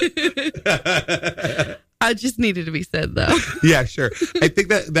 I just needed to be said though. Yeah, sure. I think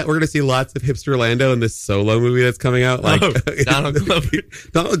that we're going to see lots of hipster Lando in this Solo movie that's coming out. Like Donald Glover.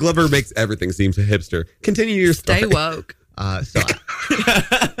 Donald Glover makes everything seem so hipster. Continue your story. Stay woke. So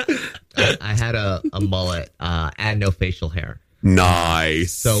I had a mullet and no facial hair.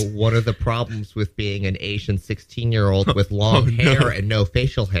 Nice. So one of the problems with being an Asian 16-year-old with long hair and no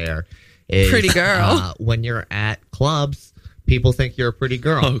facial hair is Pretty girl. When you're at clubs, people think you're a pretty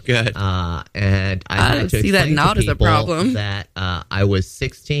girl. Oh, God. And I I had to see that explain not to as a people problem. that I was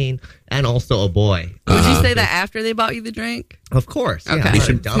 16 and also a boy. Would you say that after they bought you the drink? Of course. Okay. Yeah, I'm You not a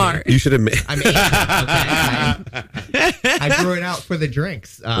should- dummy. smart. You should admit. I'm Asian, okay? I grew it out for the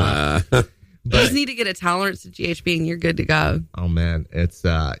drinks. You just need to get a tolerance to GHB and you're good to go. Oh man, it's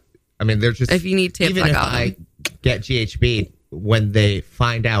they're just If you need tips, even I if got I them. get GHB, when they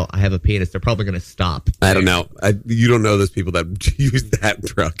find out I have a penis, they're probably going to stop. I don't know. You don't know those people that use that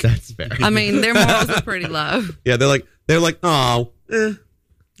drug. That's fair. I mean, their morals are pretty low. Yeah, they're like, oh, I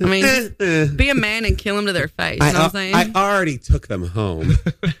mean, just be a man and kill them to their face. You know what I'm saying? I already took them home.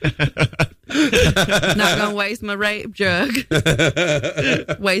 Not gonna waste my rape drug.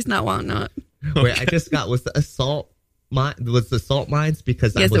 Waste not, want not. Wait, I just got was the assault mines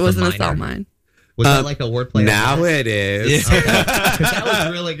because Yes, I was it was a an minor? assault mine. Was that like a wordplay? Now it is. Okay. 'Cause that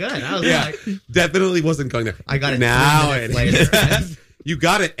was really good. I was Yeah, like, definitely wasn't going there. I got it now. 3 It minutes is. later. You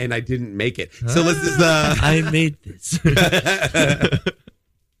got it, and I didn't make it. So let's just. I made this.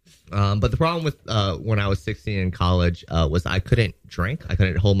 But the problem with when I was 16 in college was I couldn't drink. I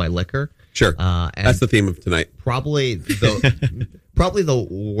couldn't hold my liquor. Sure, And that's the theme of tonight. probably the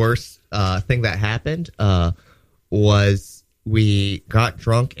worst thing that happened was we got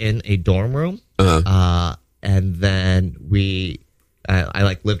drunk in a dorm room, and then I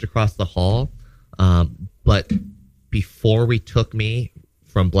like lived across the hall, but before we took me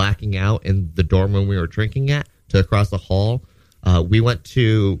from blacking out in the dorm room we were drinking at to across the hall, we went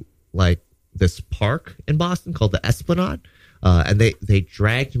to like this park in Boston called the Esplanade, and they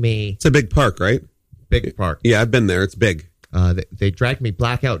dragged me. It's a big park, right? Big park. Yeah, I've been there. It's big. They dragged me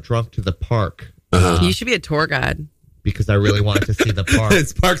blackout drunk to the park You should be a tour guide. because I really wanted to see the park.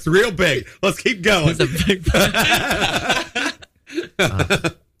 This park's real big. Let's keep going.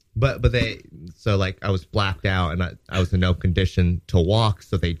 But they I was blacked out and I was in no condition to walk,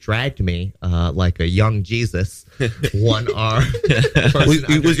 so they dragged me like a young Jesus, one arm.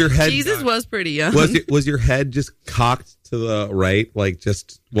 Was your head? Jesus was pretty young. Was your head just cocked to the right, like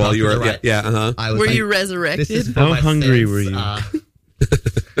just while Cocked you to were? the right. Yeah. Uh-huh. I was Were like, you this is resurrected? for How my hungry sins. were you?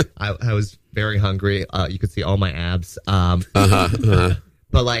 I was very hungry. You could see all my abs. Uh-huh.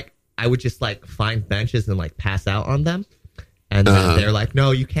 But like I would just like find benches and like pass out on them. And then they're like,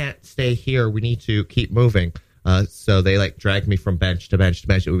 no, you can't stay here. We need to keep moving. So they like dragged me from bench to bench to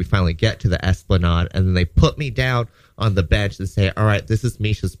bench. And we finally get to the Esplanade. And then they put me down on the bench and say, all right, this is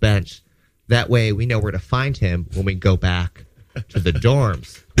Misha's bench. That way we know where to find him when we go back to the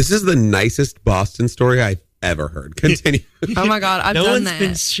dorms. This is the nicest Boston story I've ever heard. Continue. Oh my God, I've No done one's that.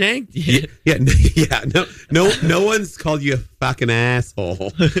 been shanked yet. No one's called you a fucking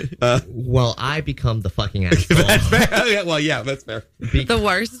asshole. Well, I become the fucking asshole. That's fair. Yeah, well, yeah, that's fair. The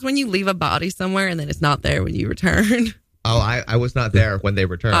worst is when you leave a body somewhere and then it's not there when you return. Oh, I was not there when they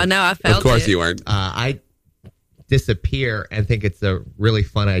returned. I know, I felt Of course it. you weren't. I disappear and think it's a really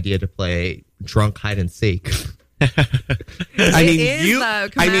fun idea to play drunk hide and seek. I mean, It is, you. though.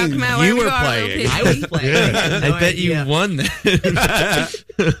 Come out you wherever were you are, playing. little I was playing. I had no I bet you idea. won that.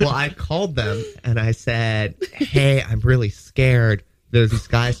 Well, I called them and I said, "Hey, I'm really scared. There's these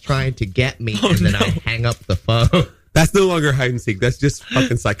guys trying to get me," and then I hang up the phone. That's no longer hide and seek. That's just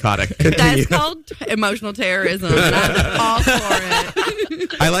fucking psychotic. Continue. That's called emotional terrorism, and I'm all for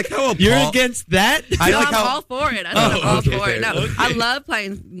it. I like how You're Paul- against that? I No, like I'm how all for it. I said I'm all okay, for it. No, okay. I love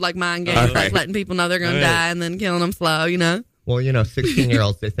playing like mind games, All like right. letting people know they're going All to right. die and then killing them slow. You know. Well,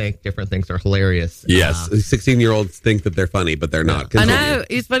 16-year-olds, they think different things are hilarious. yes, 16-year-olds think that they're funny, but they're not. I Continue. know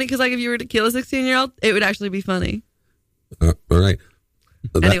it's funny because like if you were to kill a 16-year-old, it would actually be funny. All right.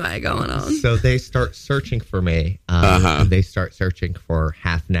 That- Anyway, going on. So they start searching for me. And they start searching for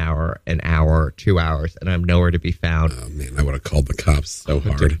half an hour, 2 hours, and I'm nowhere to be found. Oh man, I would have called the cops so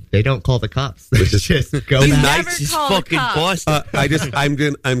hard. They don't call the cops. They just go You back. never She's call the fucking cops. Boston.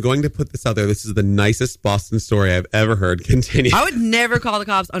 I'm going to put this out there. This is the nicest Boston story I've ever heard. Continue. I would never call the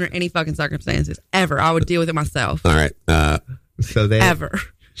cops under any fucking circumstances ever. I would deal with it myself. All right. So they Ever.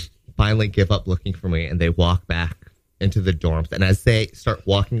 finally give up looking for me, and they walk back into the dorms. And as they start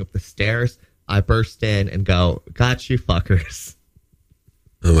walking up the stairs, I burst in and go, "Got you, fuckers."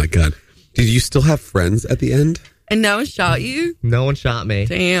 Oh my god. Did you still have friends at the end? And no one shot you? No one shot me.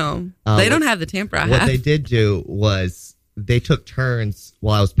 Damn. Uh, They what- don't have the temper I What have. they did do was they took turns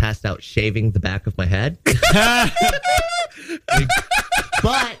while I was passed out shaving the back of my head.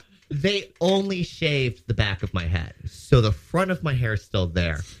 But they only shaved the back of my head. So the front of my hair is still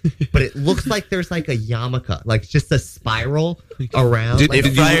there. But it looks like there's like a yarmulke, like just a spiral around. Did- like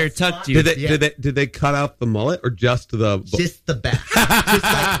did a you- Fire tucked you. Did they cut out the mullet or just the? just the back. Just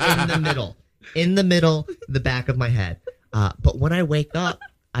like in the middle. In the middle, the back of my head. But when I wake up,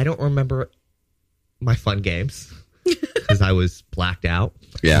 I don't remember my fun games because I was blacked out.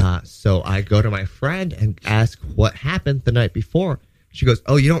 Yeah. So I go to my friend and ask what happened the night before. She goes,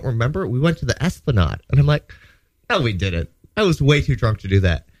 "Oh, you don't remember? We went to the Esplanade." And I'm like, "No, we didn't. I was way too drunk to do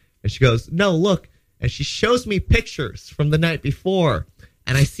that." And she goes, "No, look." And she shows me pictures from the night before.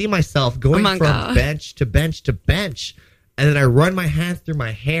 And I see myself going my from God. bench to bench to bench. And then I run my hand through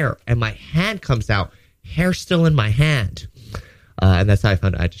my hair, and my hand comes out. Hair still in my hand. And that's how I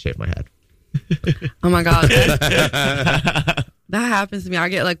found out I had to shave my head. Oh my God. That happens to me. I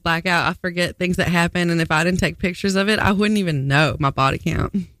get like blackout. I forget things that happen. And if I didn't take pictures of it, I wouldn't even know my body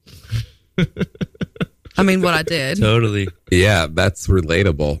count. I mean, what I did. Totally. Yeah, that's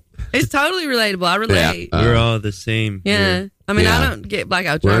relatable. It's totally relatable. I relate. Yeah. We're all the same. Yeah. I mean, Yeah. I don't get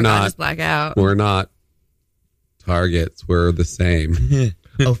blackout We're drunk. not. I just black out. We're not targets. We're the same.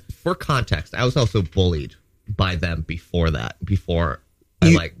 Oh, for context, I was also bullied by them before that. Before I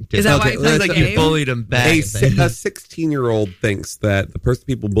You- like did Is that Okay, why you play Sounds the like you game? bullied him back. A 16-year-old thinks that the person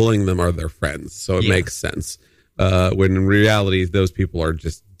people bullying them are their friends, so it Yeah. makes sense. When in reality, those people are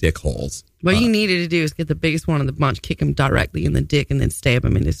just dickholes. What you needed to do is get the biggest one of the bunch, kick him directly in the dick, and then stab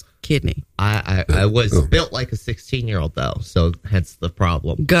him in his kidney. I was built like a 16-year-old though, so hence the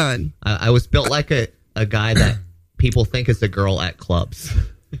problem. Gun. I was built like a guy that people think is a girl at clubs.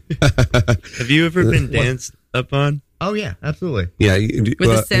 Have you ever been danced up on? Oh yeah, absolutely. Yeah, With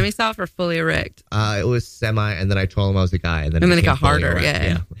a semi-soft or fully erect? It was semi, and then I told him I was a guy, and then And then it became got harder, fully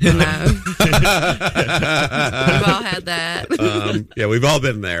erect. yeah. No. We've all had that. yeah, we've all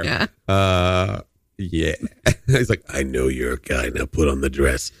been there. Yeah. Yeah. He's like, I know you're a guy. Now put on the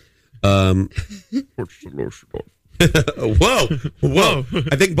dress. Whoa.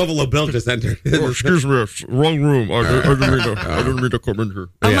 I think Buffalo Bill just entered. Excuse me, wrong room. I didn't mean to come in here.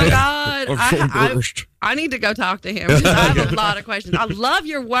 Oh my God. I'm so embarrassed. I need to go talk to him. 'Cause I have a lot of questions. I love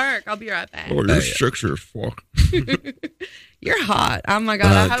your work. I'll be right back. Oh, you're sexy as fuck. You're hot. Oh my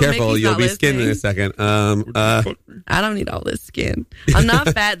God. I hope Careful, Mickey's you'll not be skinned in a listening. second. I don't need all this skin. I'm not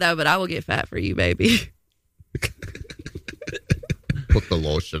fat though, but I will get fat for you, baby. Put the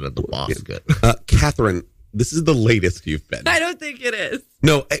lotion in the basket. Catherine, this is the latest you've been. I don't think it is.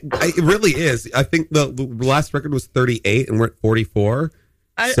 No, it really is. I think the last record was 38 and we're at 44.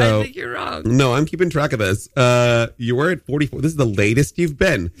 I So- think you're wrong. No, I'm keeping track of this. You were at 44. This is the latest you've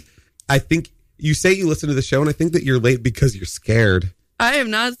been. I think you say you listen to the show, and I think that you're late because you're scared. I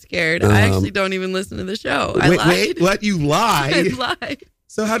am not scared. I actually don't even listen to the show. I lied. Wait, let you lie. I lied.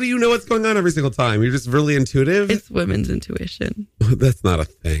 So how do you know what's going on every single time? You're just really intuitive? It's women's intuition. That's not a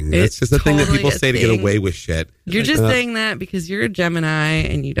thing. That's It's just a thing that totally people a say to get thing. away with shit. You're just saying that because you're a Gemini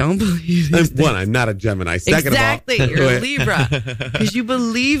and you don't believe these things. One, I'm not a Gemini. Second Exactly. of all, You're a Libra because you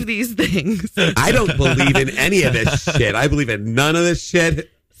believe these things. I don't believe in any of this shit. I believe in none of this shit.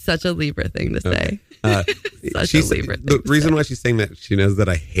 Such a Libra thing to say. Such a Libra thing The to reason say. why she's saying that, she knows that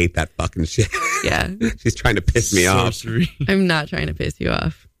I hate that fucking shit. Yeah. She's trying to piss me off. Sorcery. I'm not trying to piss you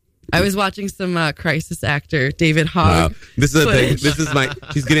off. I was watching some Crisis actor David Hogg. This is a thing. footage. This is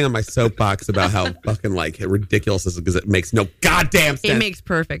she's getting on my soapbox about how fucking like ridiculous this is because it makes no goddamn sense. It makes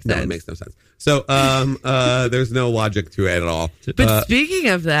perfect no, sense. it makes no sense. So, there's no logic to it at all. But speaking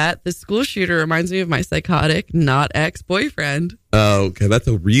of that, the school shooter reminds me of my psychotic, not ex-boyfriend. Oh, okay, that's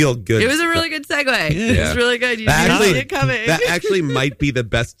a real good. It was a really good segue. It was really good. You didn't see it coming. That actually might be the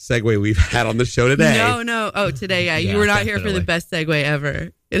best segue we've had on the show today. No. Oh, today, yeah. You Yeah, were not here for definitely. the best segue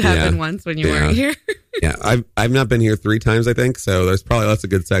ever. It happened once when you weren't here. Yeah, I've not been here 3 times, I think. So there's probably lots of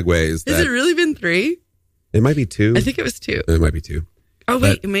good segues. Has it really been 3? It might be 2. I think it was 2. It might be 2. Oh,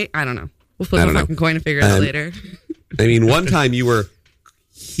 wait. I don't know. We'll flip a fucking coin and figure it out later. I mean, one time you were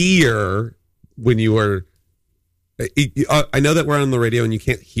here when you were. I know that we're on the radio and you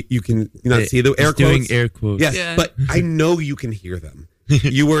can't. You can not see the air Doing quotes. air quotes. Yes, Yeah. but I know you can hear them.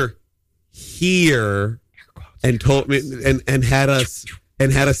 You were here and told me and had us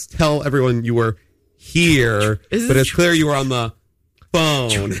tell everyone you were here, Is but this- it's clear you were on the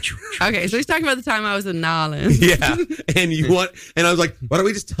phone. Okay, so he's talking about the time I was in Nolans. Yeah, and I was like, why don't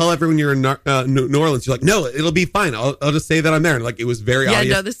we just tell everyone you're in New Orleans? You're like, no, it'll be fine. I'll just say that I'm there. And like, it was very Yeah,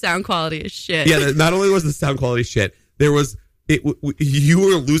 obvious. no, the sound quality is shit. Yeah, not only was the sound quality shit, there was you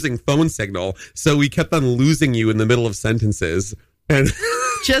were losing phone signal, so we kept on losing you in the middle of sentences. And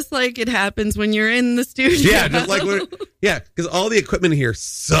Just like it happens when you're in the studio. yeah, just like because all the equipment here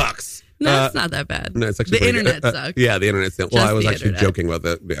sucks. No, it's not that bad. No, it's actually the pretty internet good. sucks. Yeah, the internet's well, Just I was the actually internet. joking about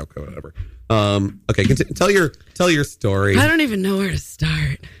that. Yeah, okay, whatever. Okay, tell your story. I don't even know where to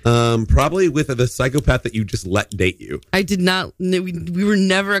start. Probably with the psychopath that you just let date you. I did not. We were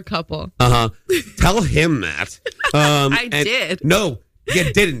never a couple. Tell him that. I did. No,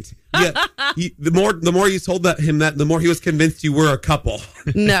 you didn't. Yeah, the more you told him that, the more he was convinced you were a couple.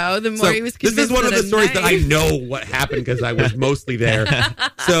 No, the more So he was this convinced is one of the stories that I knife- know what happened because I was mostly there.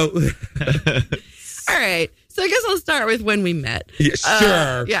 So, All right. So I guess I'll start with when we met. yeah,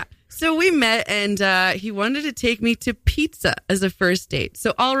 sure. Yeah. So we met and he wanted to take me to pizza as a first date.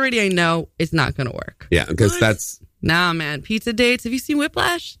 So already I know it's not going to work. Yeah, because that's Nah, man. Pizza dates. Have you seen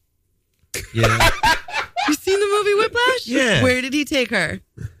Whiplash? Yeah. You seen the movie Whiplash? Yeah. Where did he take her?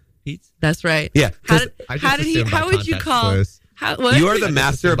 Pizza. That's right. Yeah, How 'cause did, I just how did he? assumed by How would you context call? clues. What? you are the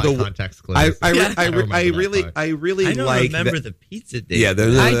master of By the. context clues. I remember that really part. I don't like remember that. the pizza date. Yeah, I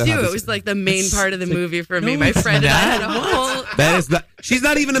do. It was like the main part of the movie for me. no, My it's friend and I had a not. whole. That is not. She's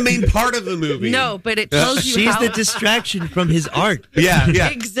not even a main part of the movie. No, but it tells you She's how. the distraction from his art. Yeah, yeah.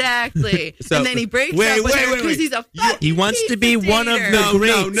 Exactly. So- and then he breaks wait, up with wait, her wait, because wait. he's a fucking He wants to be pizza one of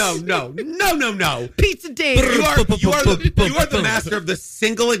dater. No. Pizza dater. You are the master of the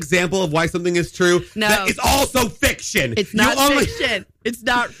single example of why something is true. No. That is also fiction. It's not You only- fiction. It's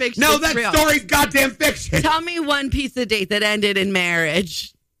not fiction. No, it's that real. story's goddamn fiction. Tell me one pizza date that ended in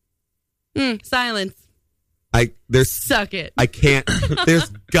marriage. Silence. Suck it. I can't. There's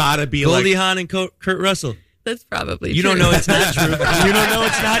gotta be Goldie like. Hawn and Kurt Russell. That's probably You true. don't know it's not true. You don't know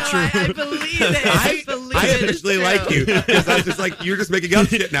it's not No, I true. believe it. I believe I it. initially It's like true. you because I was just like you're just making up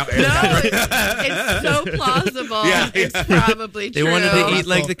shit now. No, it's so plausible. Yeah, It's probably They true. wanted to eat Russell.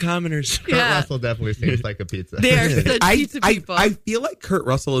 like the commoners. Kurt Yeah. Russell definitely seems like a pizza. They are such pizza people. I feel like Kurt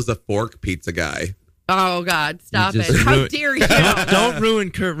Russell is a fork pizza guy. Oh, God. Stop You it. just How ruined- dare you? Don't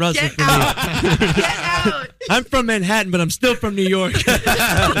ruin Kurt Russell Get for me. out. Get out. I'm from Manhattan, but I'm still from New York. Wait, what?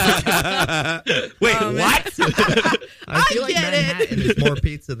 I feel like get it. Manhattan is more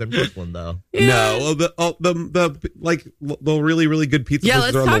pizza than Brooklyn, though. No, the really good pizza Yeah,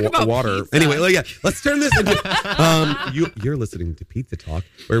 places let's are on the talk about water. pizza. Anyway, let's turn this into. You're listening to Pizza Talk,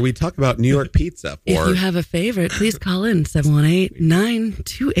 where we talk about New York pizza. If you have a favorite, please call in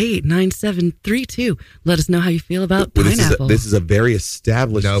 718-928-9732. Let us know how you feel about pineapple. This is a very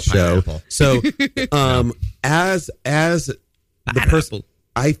established No show. pineapple. So, as the person,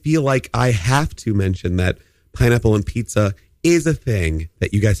 I feel like I have to mention that pineapple and pizza is a thing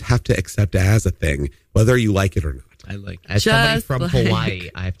that you guys have to accept as a thing, whether you like it or not. I like As somebody Just from like- Hawaii,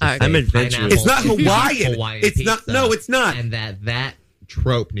 I have to Okay. say I'm adventurous. pineapple It's not is Hawaiian. Hawaiian It's not- pizza, no, it's not. And that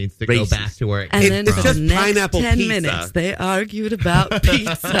trope needs to go Racist. back to where it and came then it's for from. just the next pineapple 10 pizza. minutes, they argued about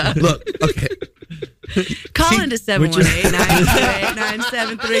pizza. Look, okay. Call into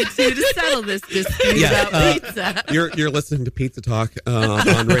 718-928-9732 to settle this dispute Yeah, about pizza. You're listening to Pizza Talk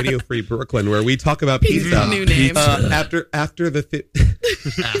on Radio Free Brooklyn, where we talk about pizza. New name. After our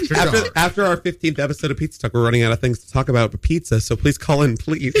 15th episode of Pizza Talk, we're running out of things to talk about but pizza. So please call in,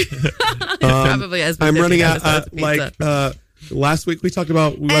 please. Probably has been I'm 50 running out episodes of pizza. Last week we talked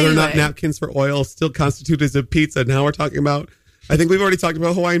about whether or not Anyway. napkins for oil still constitute as a pizza. Now we're talking about. I think we've already talked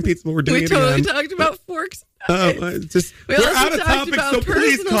about Hawaiian pizza, but we're doing We it totally again. talked about forks. Just We we're also out of talked topic, about so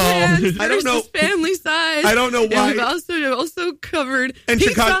please personal call. hands I don't know. versus family size. I don't know And why. we've also covered And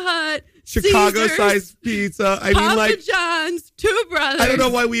Pizza Chicago- Hut, Chicago Caesars, sized pizza. I Papa mean, like, John's, Two Brothers. I don't know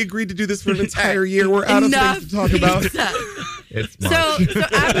why we agreed to do this for an entire year. We're out of Enough things to talk about. pizza. It's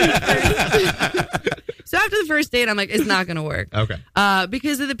So after the first date, I'm like, it's not going to work. Okay.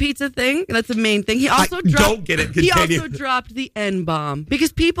 Because of the pizza thing. That's the main thing. He also I dropped. don't get it. He Continue. also dropped the N-bomb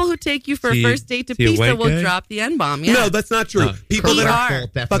because people who take you for a See- first date to see a pizza white will guy? drop the N-bomb. Yeah. No, that's not true. No. People that are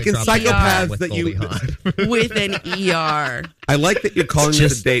ER. fucking psychopaths that you. With an ER. I like that you're calling this a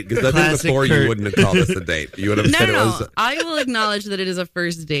Just date because I think classic before you Kurt. wouldn't have called this a date. You would have No, said no. it was. I will acknowledge that it is a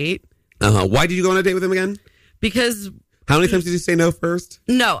first date Why did you go on a date with him again? because How many times did you say no first?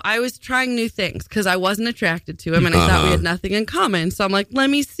 no, I was trying new things because I wasn't attracted to him and I thought we had nothing in common. So I'm like, let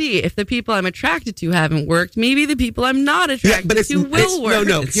me see if the people I'm attracted to haven't worked. Maybe the people I'm not attracted to will work.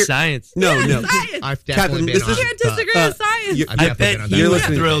 no. It's Here- science. No, Yeah, no. science. I've Catherine, definitely this been is- on. Can't disagree with science. you- I I've bet definitely been on you're that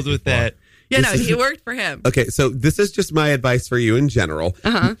listening. thrilled with that. Yeah, no, This is- he worked for him. Okay, so this is just my advice for you in general.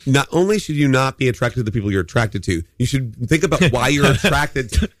 Not only should you not be attracted to the people you're attracted to, you should think about why you're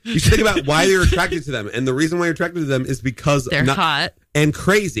attracted. You should think about why you're attracted to them, and the reason why you're attracted to them is because They're hot. and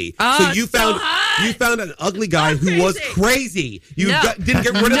crazy. Oh, so you so found hot. you found an ugly guy who was crazy. You No. didn't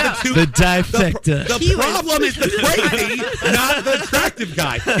get rid of No. the two. The trifecta. The He was- problem is the crazy, not the attractive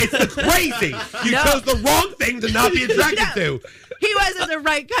guy. It's the crazy. You No. chose the wrong thing to not be attracted to. He wasn't the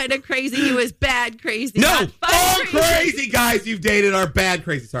right kind of crazy. He was bad crazy. No, not fun all crazy. crazy guys you've dated are bad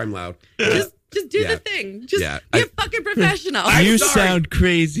crazy. Sorry, I'm loud. Just do Yeah. the thing. Just Yeah. be a fucking professional. You sorry. sound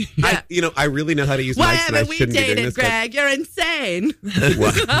crazy. Yeah. I really know how to use Why mics, and I haven't we shouldn't be doing dated, this. but- Greg? You're insane.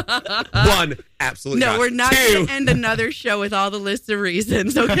 One, absolutely No, not. we're not Two, going to end another show with all the lists of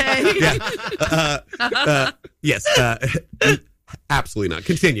reasons, okay? yes, absolutely not.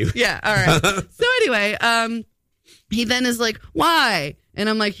 Continue. Yeah, all right. So anyway, he then is like, why? And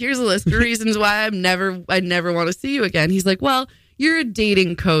I'm like, here's a list of reasons why I'd never want to see you again. He's like, well, you're a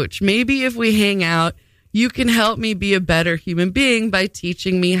dating coach. Maybe if we hang out, you can help me be a better human being by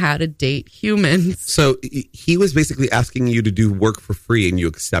teaching me how to date humans. So he was basically asking you to do work for free, and you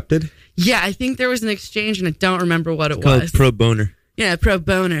accepted. Yeah, I think there was an exchange, and I don't remember what it Called was. pro boner. Yeah, pro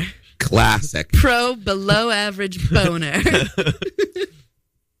boner. Classic. Pro below average boner.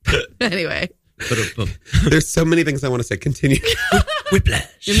 Anyway, There's so many things I want to say. Continue. Whiplash.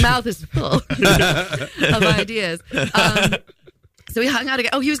 your mouth is full of ideas. So we hung out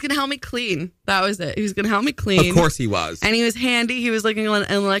again. Oh, he was going to help me clean. That was it. He was going to help me clean. Of course he was. And he was handy. He was like an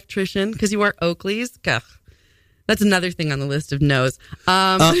electrician because he wore Oakley's. Gah. That's another thing on the list of no's.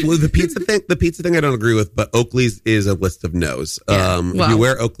 Well, the pizza thing I don't agree with, but Oakley's is a list of no's. Yeah, If well- you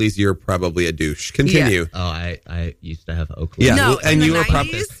wear Oakley's, you're probably a douche. Continue. Oh, I used to have Oakley. Yeah, no, well, and in you the were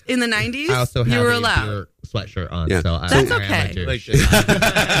probably- 90s, in the 90s, I also you have were a allowed. pure sweatshirt on. Yeah. So That's I am okay. a douche. Like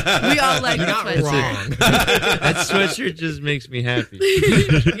that. We all like You're the not sweatshirt. wrong. That sweatshirt just makes me happy.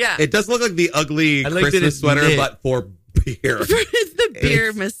 Yeah. It does look like the ugly I like that Christmas it's sweater, knit. but for beer. It's the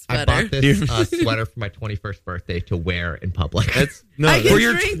beer miss I sweater. bought this sweater for my 21st birthday to wear in public. That's no. I That's, can For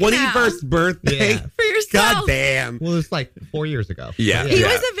your drink 21st birthday. Yeah. For yourself. God damn. Well, it was like 4 years ago. Yeah. He Yeah.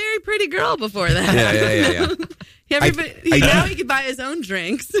 was a very pretty girl before that. Yeah. Now he can buy his own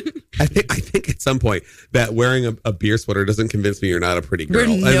drinks. I think at some point that wearing a beer sweater doesn't convince me you're not a pretty girl.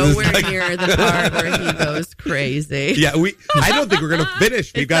 We're And it's nowhere like- near the part where he goes crazy. Yeah, I don't think we're gonna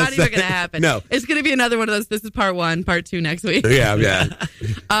finish. We've It's got not even going to happen. No. It's going to be another one of those. This is part 1, part 2 next week. Yeah.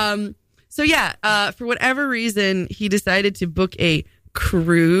 So yeah, for whatever reason, he decided to book a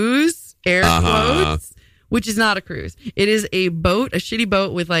cruise, air quotes, which is not a cruise. It is a boat, a shitty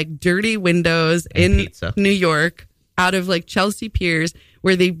boat with like dirty windows And in pizza. New York, out of like Chelsea Piers,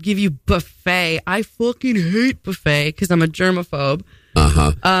 where they give you buffet. I fucking hate buffet because I'm a germaphobe.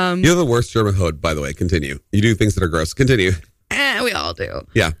 You're the worst germaphobe, by the way. Continue. You do things that are gross. Continue. We all do.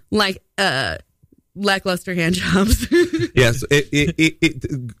 Yeah. Like lackluster hand jobs. Yes.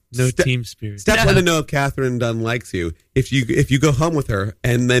 no team spirit. Step one to know if Catherine Dunn likes you. If you go home with her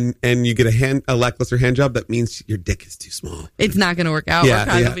and you get a lackluster hand job, that means your dick is too small. It's not going to work out. We're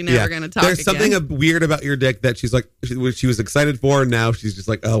probably never going to talk There's again. something weird about your dick that she's like, she was excited for, and now she's just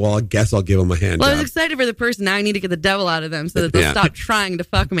like, oh well, I guess I'll give him a hand Well, I job. was excited for the person. Now I need to get the devil out of them so that they'll Yeah. stop trying to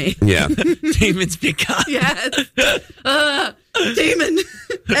fuck me. Yeah. Demons be gone. Yes. Demon.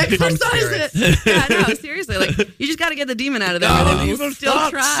 Exercise it. Yeah, no, seriously. Like, you just got to get the demon out of them. and then you still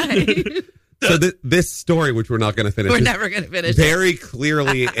try. So this story, which we're not going to finish, We're is never going to finish it. very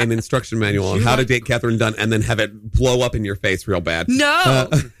clearly an instruction manual on how to date Catherine Dunn and then have it blow up in your face real bad. No.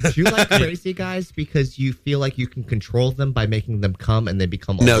 Do you like crazy guys because you feel like you can control them by making them come and they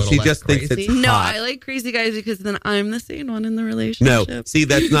become a little she less just thinks crazy? it's No, hot. I like crazy guys because then I'm the sane one in the relationship. No, see,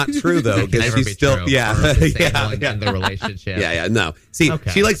 that's not true though, because Never she's be still, true. yeah, Or the same yeah, one yeah. in the relationship. Yeah, no. See, Okay.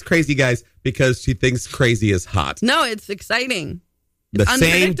 she likes crazy guys because she thinks crazy is hot. No, it's exciting. The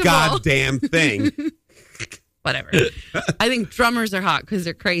same unpredictable. goddamn thing. Whatever. I think drummers are hot because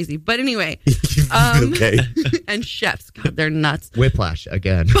they're crazy. But anyway. Okay. And chefs, God, they're nuts. Whiplash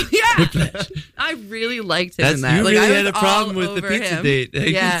again. Yeah. I really liked him in that. You Like, really I had was a problem all with the over pizza him. date. I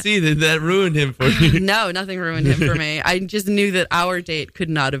Yeah. can see that ruined him for you. No, nothing ruined him for me. I just knew that our date could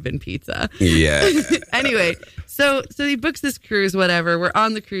not have been pizza. Yeah. Anyway, so he books this cruise, whatever. We're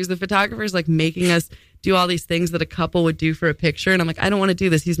on the cruise. The photographer's like making us do all these things that a couple would do for a picture. And I'm like, I don't want to do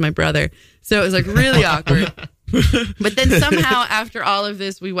this. He's my brother. So it was like really awkward. But then somehow after all of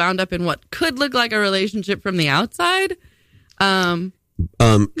this, we wound up in what could look like a relationship from the outside.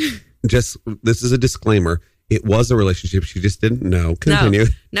 Just, this is a disclaimer. It was a relationship. She just didn't know. Continue.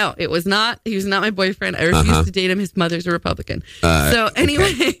 No, it was not. He was not my boyfriend. I refused to date him. His mother's a Republican. So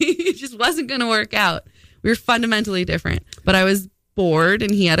anyway, it just wasn't going to work out. We were fundamentally different, but I was bored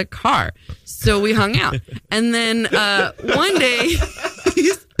and he had a car. So we hung out. And then one day,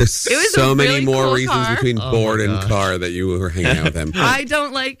 There's It was so a many really more cool reasons car. between Oh board my and gosh. car that you were hanging out with him. I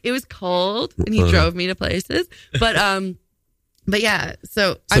don't like, it was cold and he drove me to places. But yeah,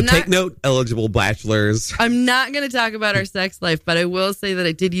 so So take note, eligible bachelors. I'm not going to talk about our sex life, but I will say that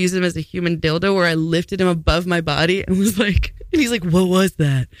I did use him as a human dildo where I lifted him above my body and was like, and he's like, what was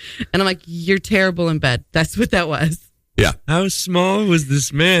that? And I'm like, you're terrible in bed. That's what that was. Yeah. How small was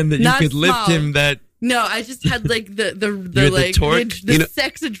this man that you Not could lift small. him that? No, I just had like the had the like torque? the You know-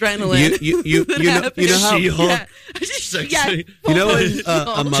 sex adrenaline. You know how yeah. Sexy. you know when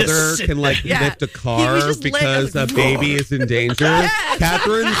She-Hulk. a mother Just can like Yeah. lift a He car was just because laying a baby is in danger. Yes.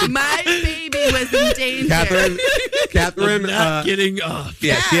 Catherine, My baby was in danger. Catherine, Not getting off.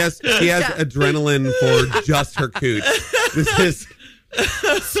 yeah, she has adrenaline for just her cooch. This is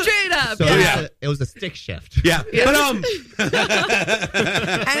Straight up. So yeah. it was a stick shift. yeah, Yeah. but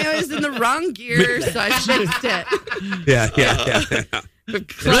And it was in the wrong gear, so I fixed it. yeah. With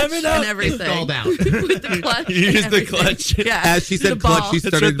clutch Rev it up. and everything. Stalled out. With the clutch. You and used the everything. clutch. Yeah. As she said The clutch, ball. she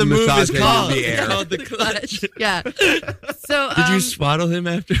That's started what the move is massaging called. in the It's air. called the clutch. Clutch. Yeah. So Did you swaddle him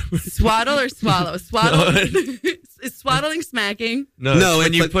afterwards? swaddle or swallow? Swaddle. Is swaddling smacking? No, it's when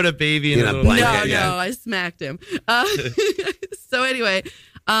it's you like- put a baby in in a a little blanket. No, yeah. I smacked him. So anyway,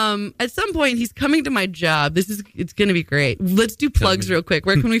 at some point he's coming to my job. It's going to be great. Let's do plugs real quick.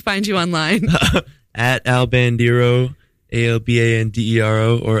 Where can we find you online? At Al Bandero,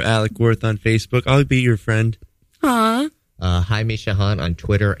 ALBANDERO, or Alec Worth on Facebook. I'll be your friend. Aw. Hi, Misha Han on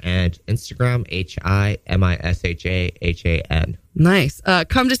Twitter and Instagram, HIMISHAHAN. Nice.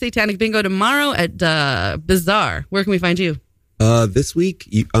 Come to Satanic Bingo tomorrow at Bazaar. Where can we find you? This week,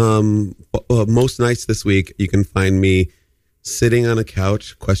 most nights this week, you can find me sitting on a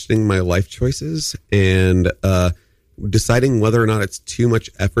couch, questioning my life choices and deciding whether or not it's too much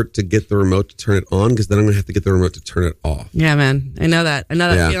effort to get the remote to turn it on, because then I'm going to have to get the remote to turn it off. Yeah, man. I know that.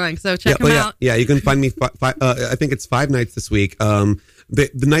 Yeah. Feeling. So check them out. Yeah, you can find me. I think it's 5 nights this week. The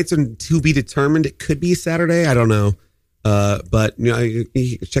nights are to be determined. It could be Saturday. I don't know. But you know, you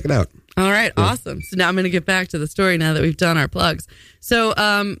check it out. All right, awesome. So now I'm going to get back to the story now that we've done our plugs. So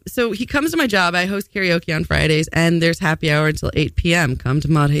he comes to my job. I host karaoke on Fridays, and there's happy hour until 8 p.m. Come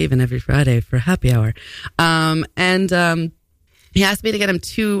to Mott Haven every Friday for happy hour. He asked me to get him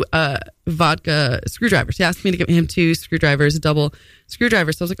 2 vodka screwdrivers. He asked me to get him 2 screwdrivers, a double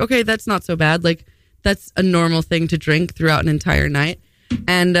screwdriver. So I was like, okay, that's not so bad. Like, that's a normal thing to drink throughout an entire night.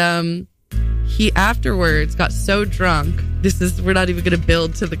 And he afterwards got so drunk. We're not even going to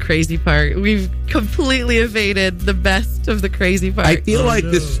build to the crazy part. We've completely evaded the best of the crazy part. I feel like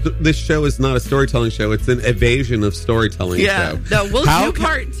this show is not a storytelling show. It's an evasion of storytelling show. No, we'll do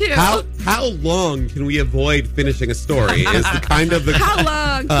part 2. How long can we avoid finishing a story? Is the kind of the How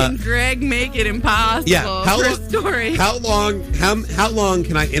long can Greg make it impossible for a story? How long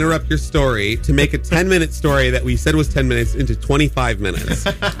can I interrupt your story to make a 10-minute story that we said was 10 minutes into 25 minutes?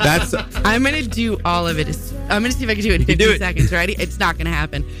 That's I'm going to do all of it. I'm going to see if I can do it in 15 seconds. Ready? It's not going to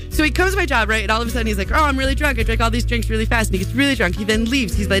happen. So he comes to my job, right? And all of a sudden he's like, oh, I'm really drunk. I drank all these drinks really fast. And he gets really drunk. He then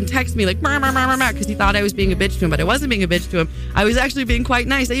leaves. He then texts me like, because he thought I was being a bitch to him. But I wasn't being a bitch to him. I was actually being quite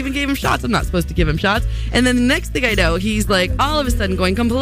nice. I even gave him shots. I'm not supposed to give him shots. And then the next thing I know, he's like all of a sudden going completely